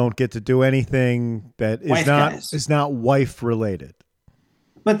golf. They don't get to do anything that is not wife related.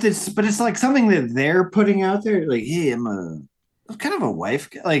 But it's like something that they're putting out there. Like, hey, I'm kind of a wife,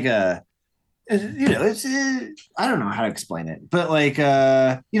 like it's I don't know how to explain it, but like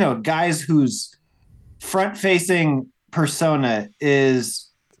guys whose front facing persona is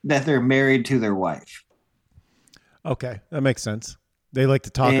that they're married to their wife. Okay, that makes sense. They like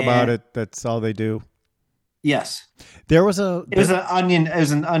to talk about it. That's all they do. Yes, it was an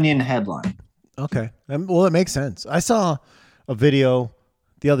Onion headline. Okay, well, it makes sense. I saw a video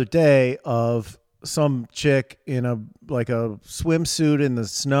the other day of some chick in a swimsuit in the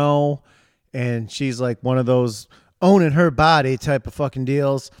snow, and she's like one of those owning her body type of fucking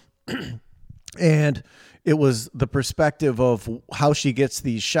deals. And it was the perspective of how she gets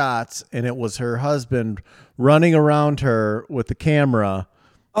these shots, and it was her husband running around her with the camera.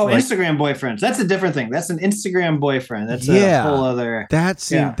 Oh, Instagram boyfriends. That's a different thing. That's an Instagram boyfriend. That's a whole other.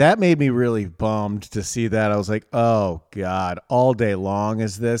 That made me really bummed to see that. I was like, oh God, all day long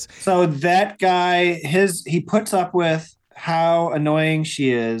is this. So that guy, he puts up with how annoying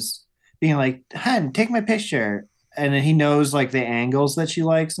she is, being like, "Hun, take my picture," and then he knows like the angles that she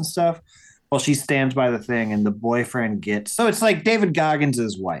likes and stuff. Well, she stands by the thing, and the boyfriend gets. So it's like David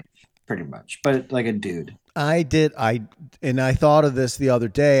Goggins' wife, pretty much, but like a dude. I thought of this the other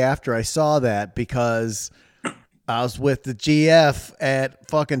day after I saw that, because I was with the GF at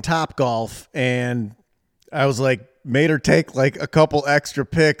fucking Topgolf, and I was like, made her take like a couple extra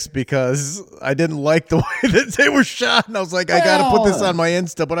pics because I didn't like the way that they were shot. And I was like, I got to put this on my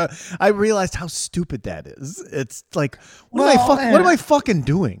Insta. But I realized how stupid that is. It's like, what am I fucking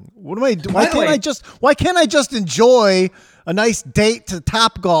doing? Why can't I just enjoy a nice date to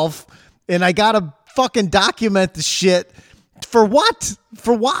Topgolf, and I got to fucking document the shit for what?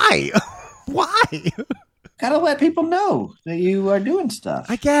 For why? Why? gotta let people know that you are doing stuff.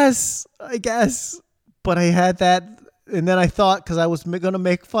 I guess. But I had that, and then I thought, because I was going to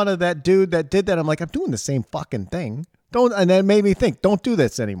make fun of that dude that did that, I'm like, I'm doing the same fucking thing. And that made me think, don't do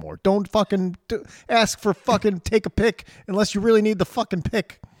this anymore. Don't fucking ask for fucking take a pic unless you really need the fucking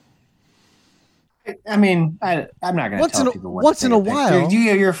pic. I mean, I'm not going to tell people what once in a while.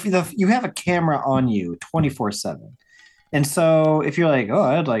 You have a camera on you 24/7. And so if you're like,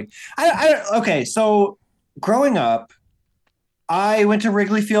 oh, okay. So growing up, I went to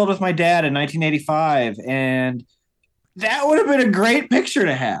Wrigley Field with my dad in 1985, and that would have been a great picture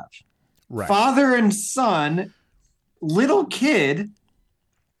to have. Right. Father and son, little kid.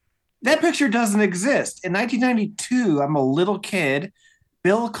 That picture doesn't exist. In 1992, I'm a little kid.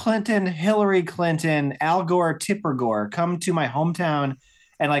 Bill Clinton, Hillary Clinton, Al Gore, Tipper Gore come to my hometown,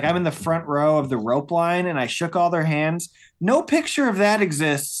 and like I'm in the front row of the rope line, and I shook all their hands. No picture of that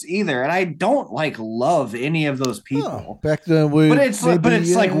exists either, and I don't love any of those people. Back then, but it's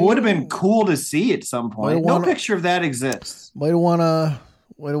would have been cool to see at some point. No picture of that exists. Might have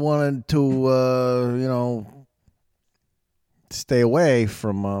wanted to stay away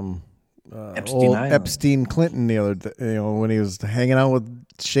from Epstein Clinton the other day, when he was hanging out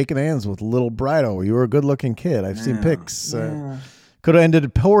shaking hands with little Brido. You were a good looking kid. I've seen pics. Could have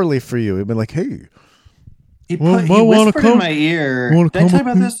ended poorly for you. He'd been like, hey. He whispered in my ear. Did I tell you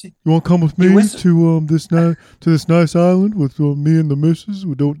about this? You want to come with me to this nice island with me and the missus?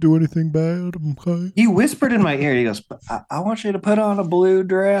 We don't do anything bad. Okay. He whispered in my ear. He goes, I want you to put on a blue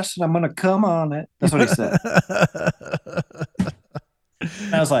dress, and I'm going to come on it. That's what he said.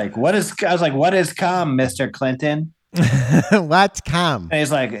 And I was like, what is come, Mr. Clinton? What's come? And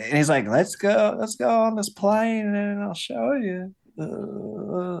he's like, let's go on this plane, and I'll show you.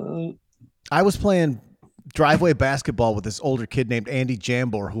 I was playing driveway basketball with this older kid named Andy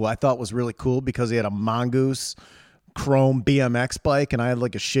Jambor, who I thought was really cool because he had a Mongoose chrome BMX bike, and I had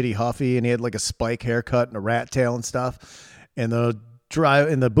like a shitty Huffy, and he had like a spike haircut and a rat tail and stuff. And the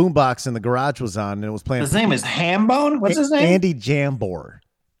boombox in the garage was on, and it was playing. His name is Hambone? What's his name? Andy Jambor.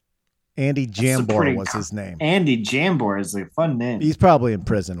 Andy Jambor was his name. Andy Jambor is a fun name. He's probably in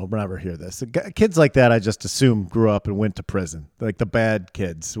prison. We'll never hear this. Kids like that, I just assume, grew up and went to prison. Like the bad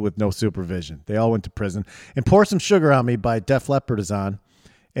kids with no supervision. They all went to prison. And Pour Some Sugar on Me by Def Leppard is on.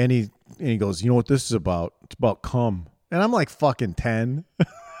 And he goes, you know what this is about? It's about cum. And I'm like fucking 10.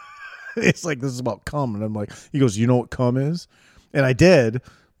 It's like, this is about cum. And I'm like, he goes, you know what cum is? And I did,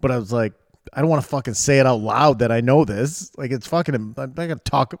 but I was like, I don't want to fucking say it out loud that I know this. Like, it's fucking, I'm not going to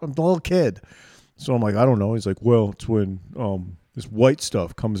talk. I'm a little kid. So I'm like, I don't know. He's like, well, it's when this white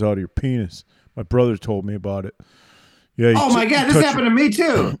stuff comes out of your penis. My brother told me about it. Yeah. Oh my God, this happened to me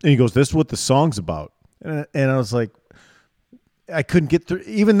too. And he goes, this is what the song's about. And I was like, I couldn't get through.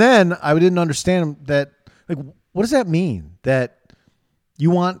 Even then, I didn't understand that. Like, what does that mean? That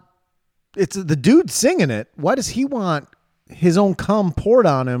you want, it's the dude singing it. Why does he want his own cum poured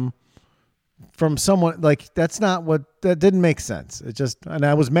on him from someone? Like, that didn't make sense. And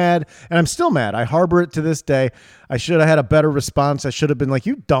I was mad, and I'm still mad. I harbor it to this day. I should have had a better response. I should have been like,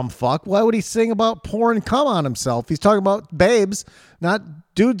 you dumb fuck. Why would he sing about pouring cum on himself? He's talking about babes, not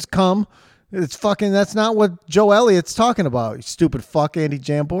dudes cum. It's fucking, that's not what Joe Elliott's talking about. You stupid fuck, Andy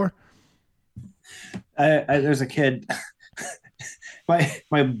Jambor. There's a kid,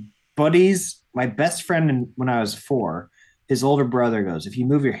 my buddies, my best friend when I was 4, his older brother goes, if you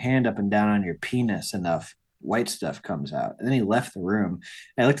move your hand up and down on your penis enough, white stuff comes out. And then he left the room.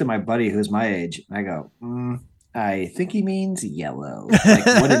 And I looked at my buddy who's my age, and I go, I think he means yellow. Like,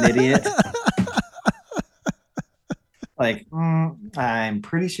 what an idiot. Like, I'm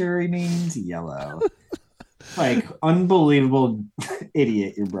pretty sure he means yellow. Like, unbelievable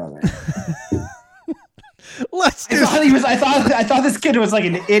idiot, your brother. I thought this kid was like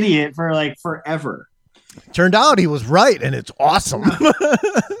an idiot for like forever. Turned out he was right, and it's awesome.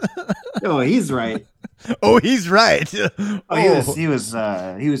 Oh, he's right. Oh, he's right. He was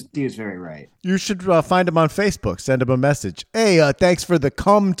very right. You should find him on Facebook. Send him a message. Hey, thanks for the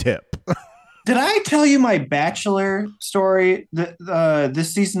cum tip. Did I tell you my Bachelor story?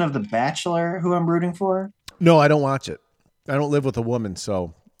 This season of The Bachelor, who I'm rooting for? No, I don't watch it. I don't live with a woman,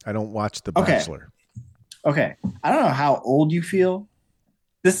 so I don't watch The Bachelor. Okay. I don't know how old you feel.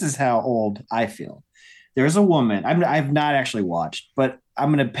 This is how old I feel. There's a woman. I've not actually watched, but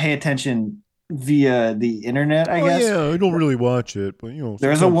I'm going to pay attention via the internet, I guess. Yeah, I don't really watch it, but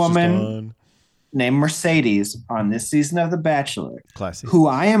there's a woman named Mercedes on this season of The Bachelor, classic, who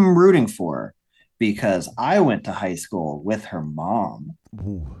I am rooting for because I went to high school with her mom.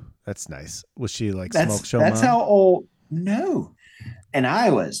 Ooh, that's nice. Was she like smoke show? That's mom? How old? No. And I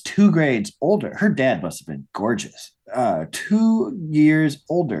was 2 grades older. Her dad must have been gorgeous. 2 years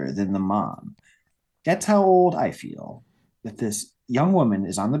older than the mom. That's how old I feel that this young woman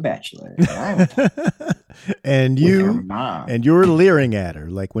is on The Bachelor. And you're leering at her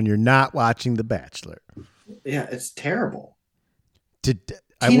like when you're not watching The Bachelor. Yeah, it's terrible.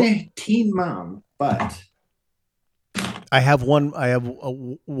 Teen mom, but I have one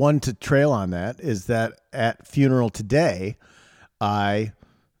to trail on that is that at Funeral Today, I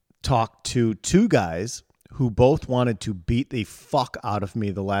talked to two guys who both wanted to beat the fuck out of me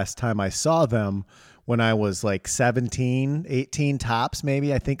the last time I saw them when I was like 17, 18 tops,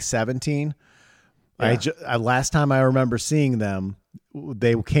 maybe. I think 17. Yeah. Last time I remember seeing them,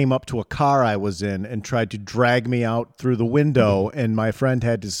 they came up to a car I was in and tried to drag me out through the window, and my friend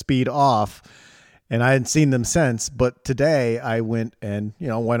had to speed off. And I hadn't seen them since, but today I went and,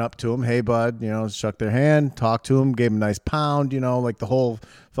 went up to them. Hey, bud, shook their hand, talked to them, gave them a nice pound, like the whole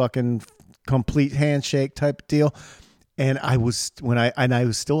fucking complete handshake type deal. And I was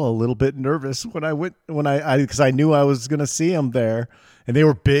still a little bit nervous because I knew I was going to see them there. And they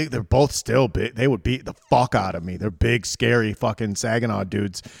were big. They're both still big. They would beat the fuck out of me. They're big, scary fucking Saginaw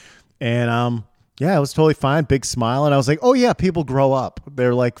dudes. And, yeah, it was totally fine. Big smile. And I was like, oh, yeah, people grow up.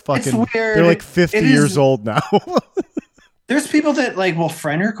 They're like fucking, they're like 50 years old now. There's people that like will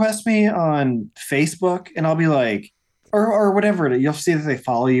friend request me on Facebook, and I'll be like, or whatever. You'll see that they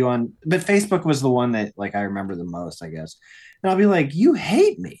follow you on, but Facebook was the one that like I remember the most, I guess. And I'll be like, you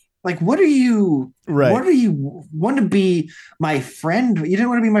hate me. Like, what are you, right? What do you want to be my friend? You didn't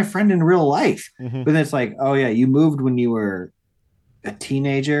want to be my friend in real life. Mm-hmm. But then it's like, oh, yeah, you moved when you were a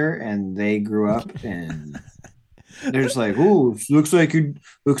teenager and they grew up and they're just like, oh, looks like you're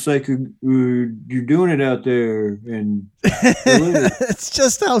doing it out there. And it's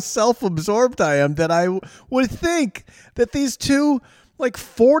just how self-absorbed I am that I would think that these two like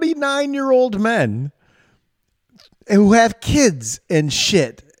 49-year-old men who have kids and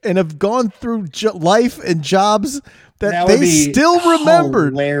shit and have gone through life and jobs that they still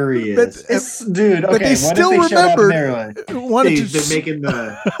remembered. Hilarious. Dude, okay. But they still remembered. They're making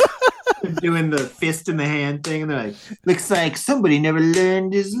doing the fist in the hand thing, and they're like, looks like somebody never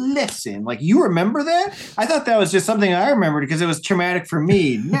learned his lesson. Like, you remember that? I thought that was just something I remembered because it was traumatic for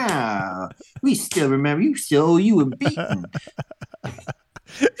me. No, we still remember. You were beaten.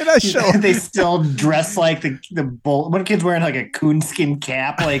 And I show they still dress like the bull. One kid's wearing like a coonskin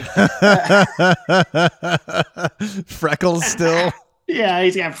cap, like freckles still. Yeah,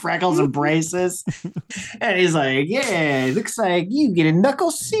 he's got freckles and braces, and he's like, "Yeah, it looks like you get a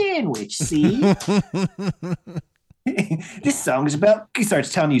knuckle sandwich." See, this song is about. He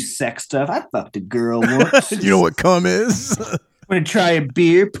starts telling you sex stuff. I fucked a girl once. You know what cum is? Want to try a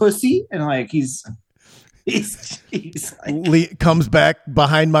beer, pussy? And like he's like, comes back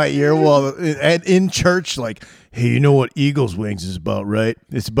behind my ear while in church, like, hey, you know what Eagles Wings is about, right?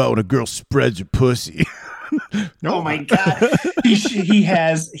 It's about when a girl spreads her pussy. No. Oh my god, he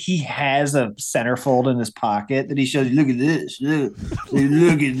has a centerfold in his pocket that he shows you. Look at this. Look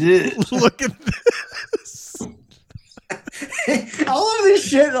at this. Look at this. All of this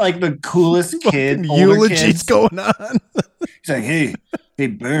shit, like the coolest kid eulogies going on. He's like, hey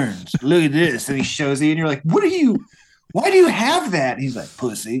Burns, look at this, and he shows you, and you're like, why do you have that? And he's like,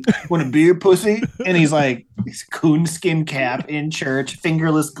 pussy. Want a beer, pussy? And he's like, his coonskin cap in church,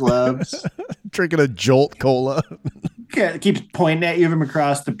 fingerless gloves, drinking a Jolt Cola. Keeps pointing at you from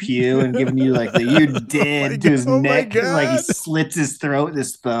across the pew and giving you like the "you're dead" to his neck. Like he slits his throat with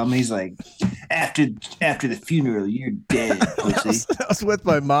his thumb. He's like, after the funeral, you're dead, pussy. I was with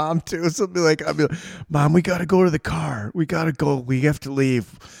my mom too. Something like, I'd be like, Mom, we gotta go to the car. We gotta go. We have to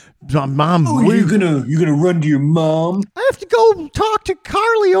leave. Mom, you gonna run to your mom? I have to go talk to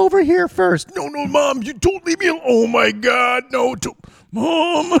Carly over here first. No, Mom, you don't leave me alone. Oh my God, no,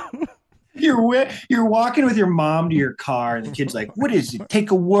 Mom. You're walking with your mom to your car, and the kid's like, "What is it?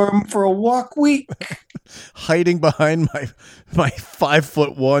 Take a worm for a walk week?" Hiding behind my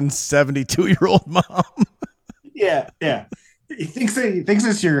 5'1", 72-year-old mom. Yeah. He thinks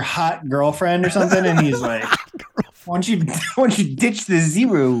it's your hot girlfriend or something, and he's like, "Why don't you ditch the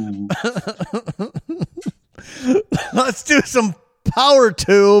zero?" Let's do some Power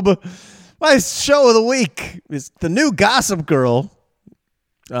Tube. My show of the week is the new Gossip Girl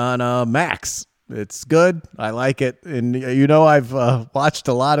on Max. It's good. I like it. And I've watched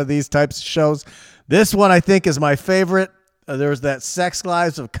a lot of these types of shows. This one I think is my favorite. There was that Sex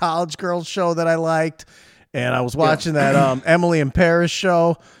Lives of College Girls show that I liked. And I was watching that Emily in Paris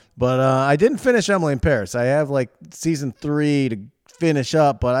show. But I didn't finish Emily in Paris. I have like season 3 to finish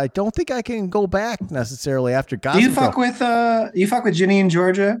up, but I don't think I can go back necessarily after Gossip Do you fuck Girl. with you fuck with Ginny and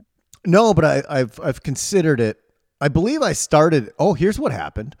Georgia? No, but I've considered it. I believe I started. Oh, here's what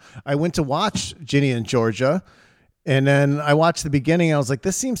happened. I went to watch Ginny and Georgia, and then I watched the beginning. I was like,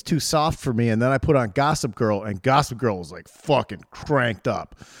 this seems too soft for me. And then I put on Gossip Girl, and Gossip Girl was like fucking cranked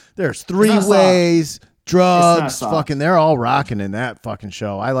up. There's three ways, drugs, fucking. They're all rocking in that fucking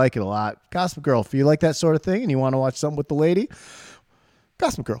show. I like it a lot. Gossip Girl. If you like that sort of thing and you want to watch something with the lady,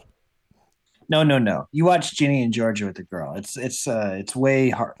 Gossip Girl. No. You watch Ginny and Georgia with the girl. It's way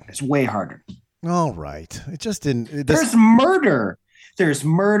hard. It's way harder. All right. It just didn't. There's murder.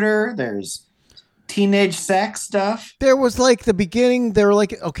 There's teenage sex stuff. There was like the beginning. They were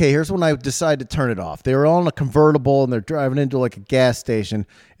like, okay, here's when I decided to turn it off. They were all in a convertible and they're driving into like a gas station,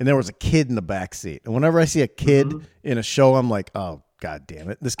 and there was a kid in the back seat. And whenever I see a kid in a show, I'm like, oh god damn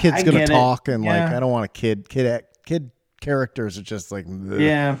it, this kid's gonna talk, and like I don't want a kid characters are just like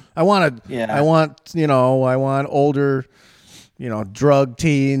I want older, drug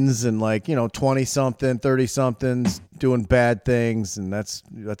teens and like 20-something 30-somethings doing bad things, and that's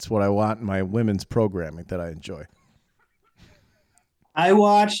what I want in my women's programming that I enjoy. I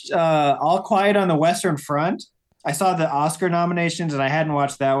watched All Quiet on the Western Front. I saw the Oscar nominations and I hadn't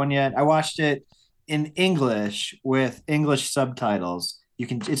watched that one yet. I watched it in English with English subtitles.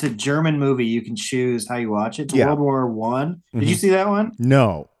 It's a German movie. You can choose how you watch it. It's World War One. Did you see that one?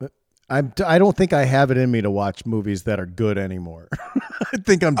 No, I don't think I have it in me to watch movies that are good anymore. I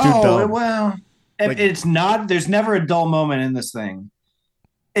think I'm too dumb. Well, it's not. There's never a dull moment in this thing.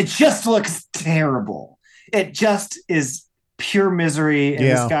 It just looks terrible. It just is pure misery. And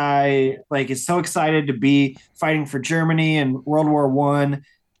this guy is so excited to be fighting for Germany in World War One.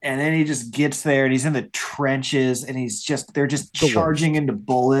 And then he just gets there and he's in the trenches and they're just charging into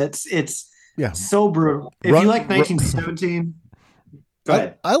bullets. It's so brutal. If you like 1917, go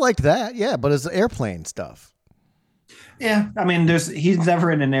ahead. I liked that. Yeah. But it's airplane stuff. Yeah. I mean, he's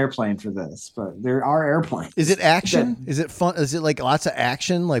never in an airplane for this, but there are airplanes. Is it action? Is it fun? Is it like lots of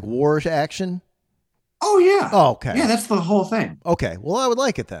action, like war action? Oh yeah. Oh, okay. Yeah. That's the whole thing. Okay. Well, I would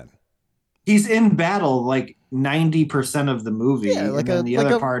like it then. He's in battle like 90% of the movie. Yeah, and then the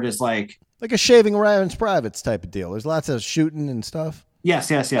other part is like a Shaving Ryan's Privates type of deal. There's lots of shooting and stuff. Yes.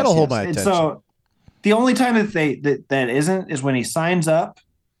 That'll hold my attention. So the only time that isn't is when he signs up,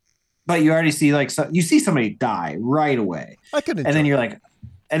 but you already see you see somebody die right away. And then you're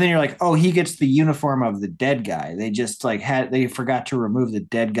like, oh, he gets the uniform of the dead guy. They just they forgot to remove the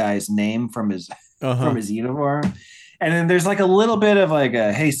dead guy's name from his uniform. And then there's like a little bit of like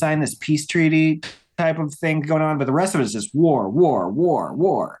a, hey, sign this peace treaty type of thing going on. But the rest of it is just war.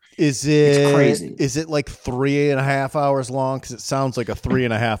 It's crazy. Is it like 3.5 hours long? Because it sounds like a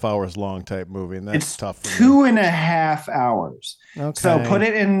 3.5 hours long type movie. And that's tough for 2.5 hours. Okay. So put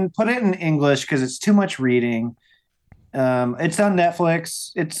it in English because it's too much reading. It's on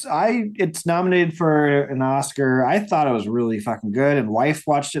Netflix. It's nominated for an Oscar. I thought it was really fucking good. And wife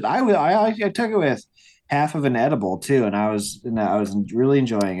watched it. I took it with half of an edible too, and I was really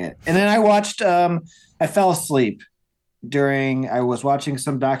enjoying it. And then I watched I fell asleep I was watching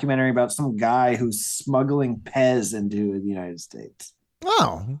some documentary about some guy who's smuggling Pez into the United States.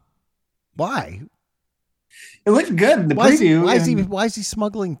 Oh, why? It looked good in the preview. Why is he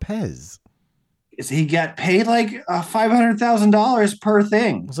smuggling Pez? He got paid like $500,000 per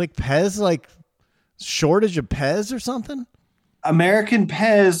thing. It was like Pez, like shortage of Pez or something. American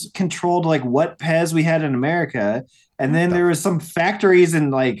Pez controlled like what Pez we had in America, and then there was some factories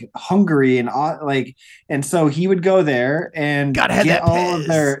in like Hungary and so he would go there and get all of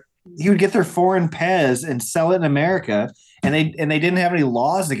he would get their foreign Pez and sell it in America, and they didn't have any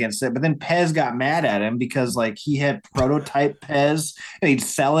laws against it. But then Pez got mad at him because like he had prototype Pez and he'd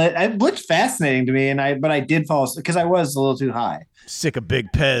sell it. It looked fascinating to me, but I did fall asleep because I was a little too high. Sick of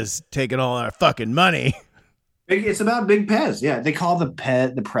Big Pez taking all our fucking money. It's about Big Pez. Yeah, they call the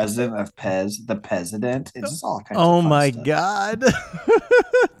president of Pez the president. It's just all kinds of fun my stuff. God.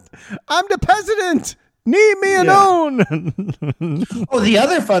 I'm the president. Need me alone. The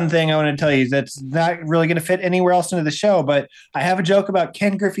other fun thing I want to tell you that's not really going to fit anywhere else into the show, but I have a joke about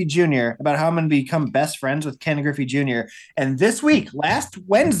Ken Griffey Jr., about how I'm going to become best friends with Ken Griffey Jr. And this week, last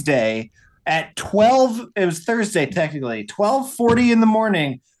Wednesday at 12, it was Thursday technically, 12:40 in the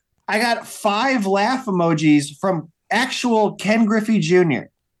morning, I got 5 laugh emojis from actual Ken Griffey Jr.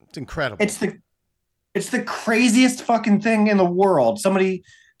 It's incredible. It's the craziest fucking thing in the world. Somebody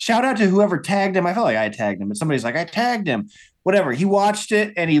shout out to whoever tagged him. I felt like I tagged him, but somebody's like, I tagged him. Whatever. He watched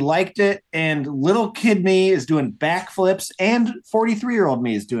it and he liked it. And little kid me is doing backflips, and 43-year-old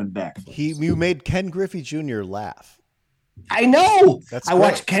me is doing backflips. You made Ken Griffey Jr. laugh. I know. That's I great.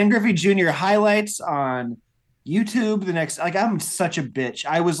 watched Ken Griffey Jr. highlights on YouTube. I'm such a bitch.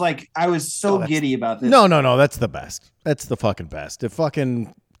 I was so giddy about this. No. That's the best. That's the fucking best. If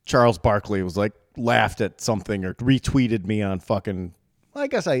fucking Charles Barkley was like laughed at something or retweeted me on fucking, I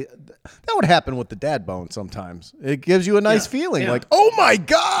guess that would happen with the dad bone sometimes. It gives you a nice feeling like, oh my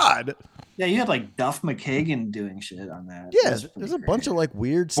God. Yeah, you had like Duff McKagan doing shit on that. Yeah, there's a bunch of like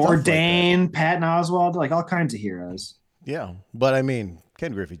weird stuff. Bourdain, like Patton Oswalt, like all kinds of heroes. Yeah, but I mean,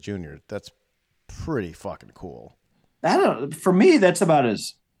 Ken Griffey Jr., that's pretty fucking cool. For me, that's about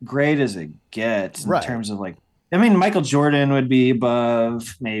as great as it gets in terms of like, I mean, Michael Jordan would be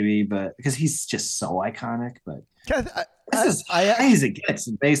above maybe, but because he's just so iconic, but this is high as it gets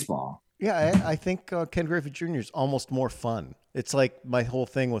in baseball. Yeah, I think Ken Griffey Jr. is almost more fun. It's like my whole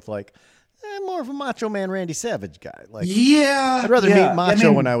thing with like, more of a Macho Man Randy Savage guy. Like, I'd rather meet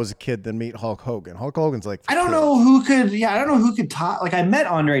Macho when I was a kid than meet Hulk Hogan. Hulk Hogan's like, I don't know who could talk. Like, I met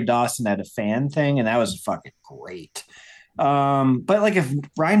Andre Dawson at a fan thing, and that was fucking great. But like, if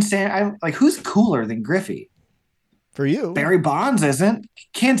Ryan like, who's cooler than Griffey? For you, Barry Bonds isn't.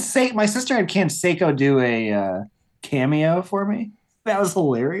 My sister had Canseco do a cameo for me. That was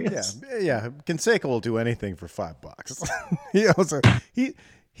hilarious. Yeah. Canseco will do anything for $5.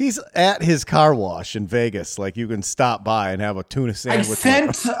 He's at his car wash in Vegas. Like, you can stop by and have a tuna sandwich. I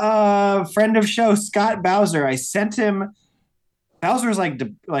sent a friend of show, Scott Bowser. I sent him. Bowser was like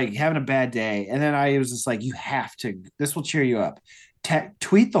having a bad day, and then I was just like, "You have to. This will cheer you up.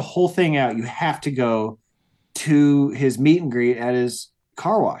 Tweet the whole thing out. You have to go to his meet and greet at his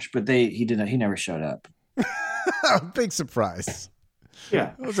car wash." But he didn't. He never showed up. Big surprise.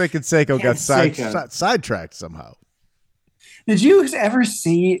 Yeah, it was like Canseco got sidetracked somehow. Did you ever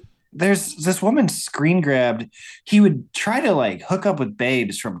see? There's this woman screen grabbed. He would try to like hook up with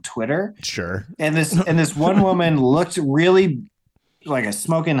babes from Twitter. Sure. And this one woman looked really like a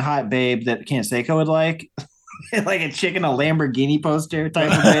smoking hot babe that Canseco would like a chicken, a Lamborghini poster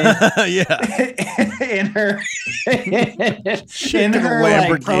type of babe. Yeah. in her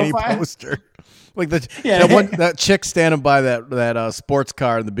Lamborghini like, poster. Like that chick standing by that sports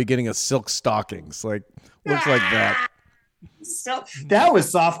car in the beginning of Silk Stockings. Like, looks like that. So that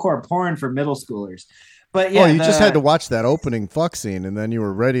was softcore porn for middle schoolers. But yeah, you just had to watch that opening fuck scene, and then you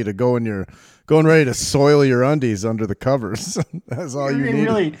were ready to going ready to soil your undies under the covers. That's all you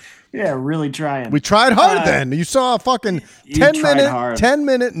needed. Really trying. We tried hard then. You saw a fucking 10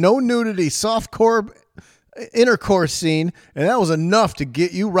 minute no nudity softcore intercourse scene, and that was enough to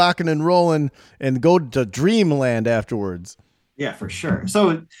get you rocking and rolling and go to dreamland afterwards. Yeah, for sure.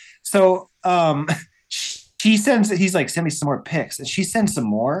 So he's like, send me some more pics, and she sends some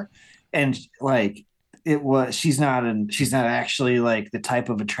more, and like she's not actually like the type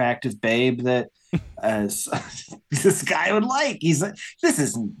of attractive babe that this guy would like. He's like, this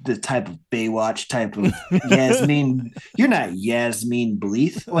isn't the type of Baywatch type of Yasmin. You're not Yasmin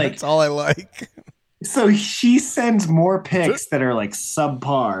Bleeth. Like, that's all I like. So she sends more pics that are like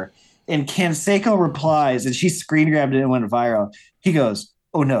subpar, and Canseco replies, and she screen grabbed it and went viral. He goes,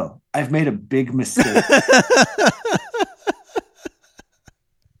 "Oh no, I've made a big mistake."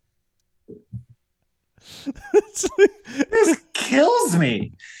 This kills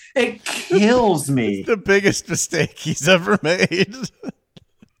me. It kills me. It's the biggest mistake he's ever made.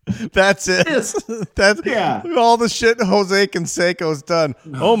 That's it. That's all the shit Jose Canseco's done.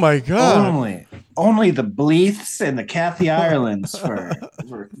 Oh my God. Only the Bleeths and the Kathy Irelands for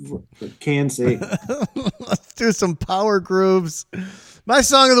Canseco. Let's do some power grooves. My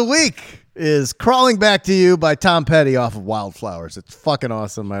song of the week is Crawling Back to You by Tom Petty off of Wildflowers. It's fucking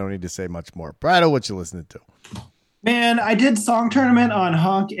awesome. I don't need to say much more. Brado, what you listening to? Man, I did Song Tournament on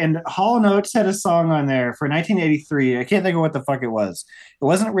Hunk, and Hall & Oates had a song on there for 1983. I can't think of what the fuck it was. It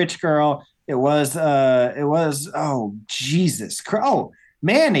wasn't Rich Girl. It was oh, Jesus Christ. Oh,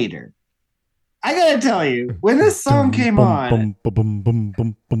 Maneater. I gotta tell you, when this song came on.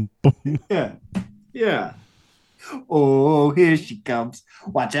 Yeah. Oh, here she comes.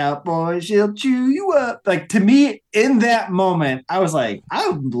 Watch out, boy. She'll chew you up. Like, to me, in that moment, I was like,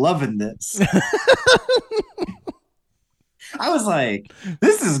 I'm loving this. I was like,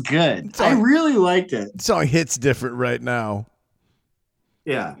 this is good. I really liked it. The song hits different right now.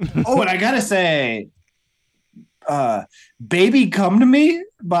 Yeah. Oh, and I gotta say, Baby Come to Me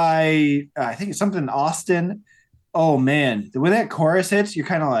by, I think it's something Austin. Oh man, when that chorus hits, you're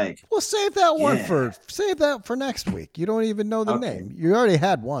kind of like, well, save that for next week. You don't even know the name. You already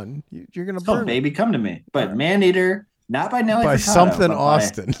had one. You're gonna burn. Baby Come to Me, but Maneater, not by Nelly by Furtado, something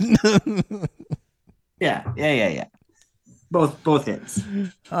Austin. Yeah. Both hits.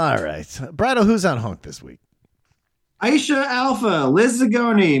 All right, Brado, who's on Hunk this week? Aisha Alpha, Liz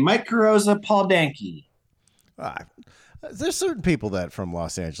Zagoni, Mike Carosa, Paul Danke. There's certain people that from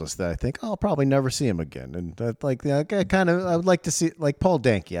Los Angeles that I think I'll probably never see him again, and that I would like to see like Paul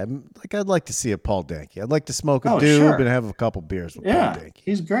Danke. I'd like to see a Paul Danke. I'd like to smoke a doob and have a couple beers with Paul Danke.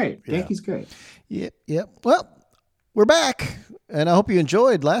 He's great. Yeah. Danke's great. Yep. Well, we're back, and I hope you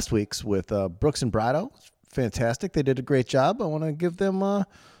enjoyed last week's with Brooks and Brado. Fantastic. They did a great job. I want to give them a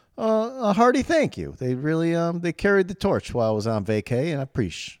hearty thank you. They really they carried the torch while I was on vacay, and I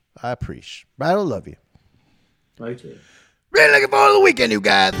appreciate. Brado, love you. Thank you. Really looking forward to the weekend, you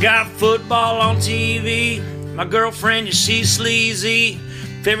guys. Got football on TV. My girlfriend, yeah, she's sleazy.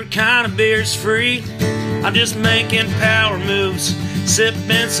 Favorite kind of beer is free. I'm just making power moves,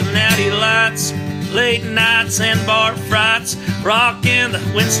 sipping some natty lights, late nights and bar frights, rocking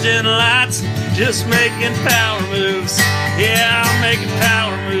the Winston lights, just making power moves. Yeah, I'm making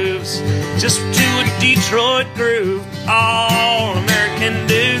power moves, just to a Detroit groove. All American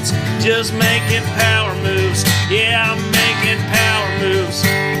dudes, just making power moves. Yeah, I'm making power moves,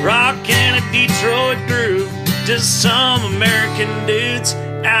 rocking a Detroit groove. Just some American dudes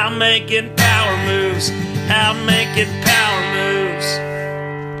out making power moves, out making power moves.